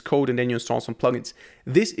like VS Code and then you install some plugins.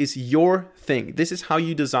 This is your thing. This is how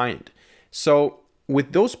you design it. So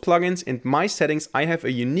with those plugins and my settings, I have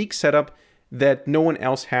a unique setup that no one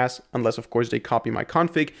else has, unless of course they copy my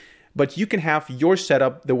config, but you can have your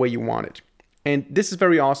setup the way you want it. And this is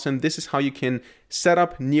very awesome. This is how you can set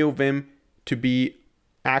up NeoVim to be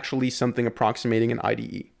actually something approximating an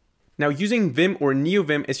IDE. Now, using Vim or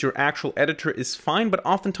NeoVim as your actual editor is fine, but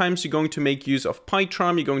oftentimes you're going to make use of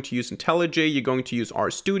PyCharm, you're going to use IntelliJ, you're going to use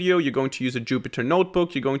RStudio, you're going to use a Jupyter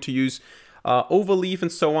Notebook, you're going to use Overleaf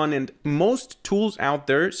and so on. And most tools out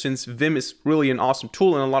there, since Vim is really an awesome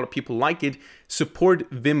tool and a lot of people like it, support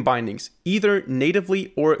Vim bindings, either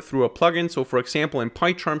natively or through a plugin. So for example, in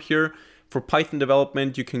PyCharm here, for Python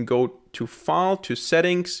development, you can go to File, to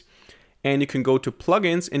Settings, and you can go to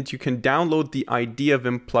Plugins, and you can download the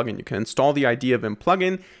IdeaVim plugin. You can install the IdeaVim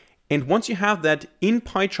plugin. And once you have that in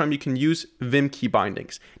PyCharm, you can use Vim key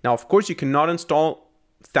bindings. Now, of course, you cannot install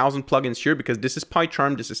 1,000 plugins here because this is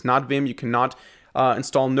PyCharm, this is not Vim. You cannot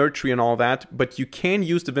install Nerdtree and all that, but you can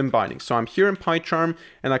use the Vim bindings. So I'm here in PyCharm,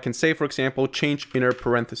 and I can say, for example, change inner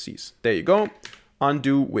parentheses. There you go.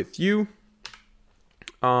 Undo with you.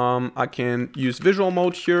 I can use visual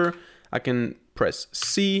mode here. I can press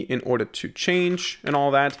C in order to change and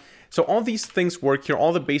all that. So all these things work here.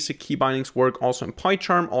 All the basic key bindings work also in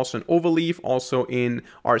PyCharm, also in Overleaf, also in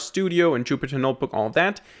RStudio and Jupyter Notebook, all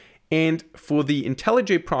that. And for the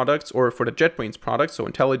IntelliJ products, or for the JetBrains products, so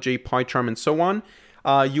IntelliJ, PyCharm, and so on,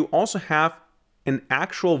 you also have an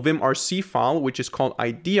actual vimrc file, which is called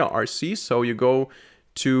IdeaRC. So you go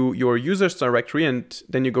to your users directory, and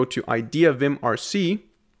then you go to IdeaVimRC,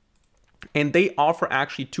 and they offer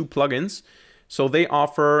actually two plugins. So they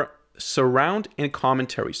offer Surround and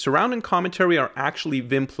Commentary. Surround and Commentary are actually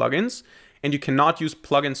Vim plugins, and you cannot use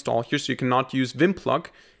plug install here, so you cannot use Vim plug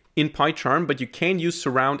in PyCharm, but you can use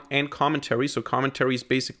Surround and Commentary. So Commentary is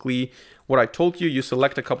basically what I told you. You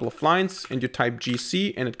select a couple of lines and you type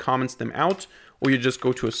GC and it comments them out, or you just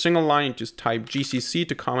go to a single line and just type GCC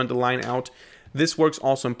to comment the line out. This works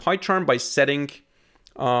also in PyCharm by setting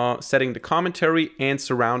the commentary, and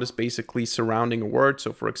Surround is basically surrounding a word.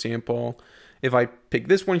 So for example, if I pick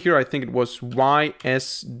this one here, I think it was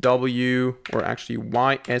YSW, or actually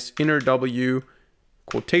YS inner W,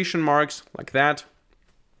 quotation marks, like that.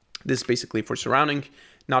 This is basically for surrounding,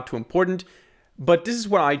 not too important. But this is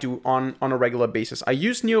what I do on a regular basis. I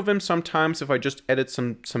use NeoVim sometimes if I just edit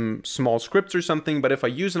some small scripts or something, but if I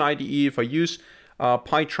use an IDE, if I use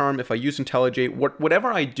PyCharm, if I use IntelliJ,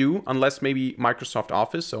 whatever I do, unless maybe Microsoft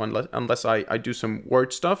Office, so unless I do some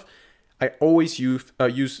Word stuff, I always use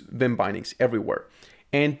Vim bindings everywhere.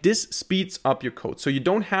 And this speeds up your code. So you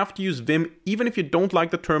don't have to use Vim, even if you don't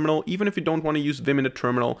like the terminal, even if you don't want to use Vim in the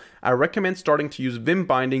terminal. I recommend starting to use Vim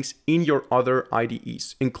bindings in your other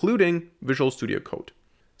IDEs, including Visual Studio Code.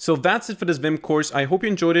 So that's it for this Vim course. I hope you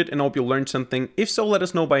enjoyed it and I hope you learned something. If so, let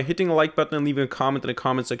us know by hitting the like button and leaving a comment in the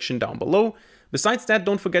comment section down below. Besides that,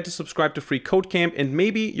 don't forget to subscribe to freeCodeCamp, and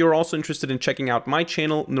maybe you're also interested in checking out my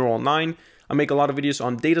channel, Neural9. I make a lot of videos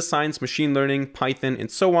on data science, machine learning, Python, and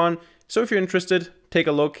so on. So if you're interested, take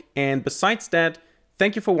a look. And besides that,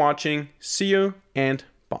 thank you for watching. See you and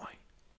bye.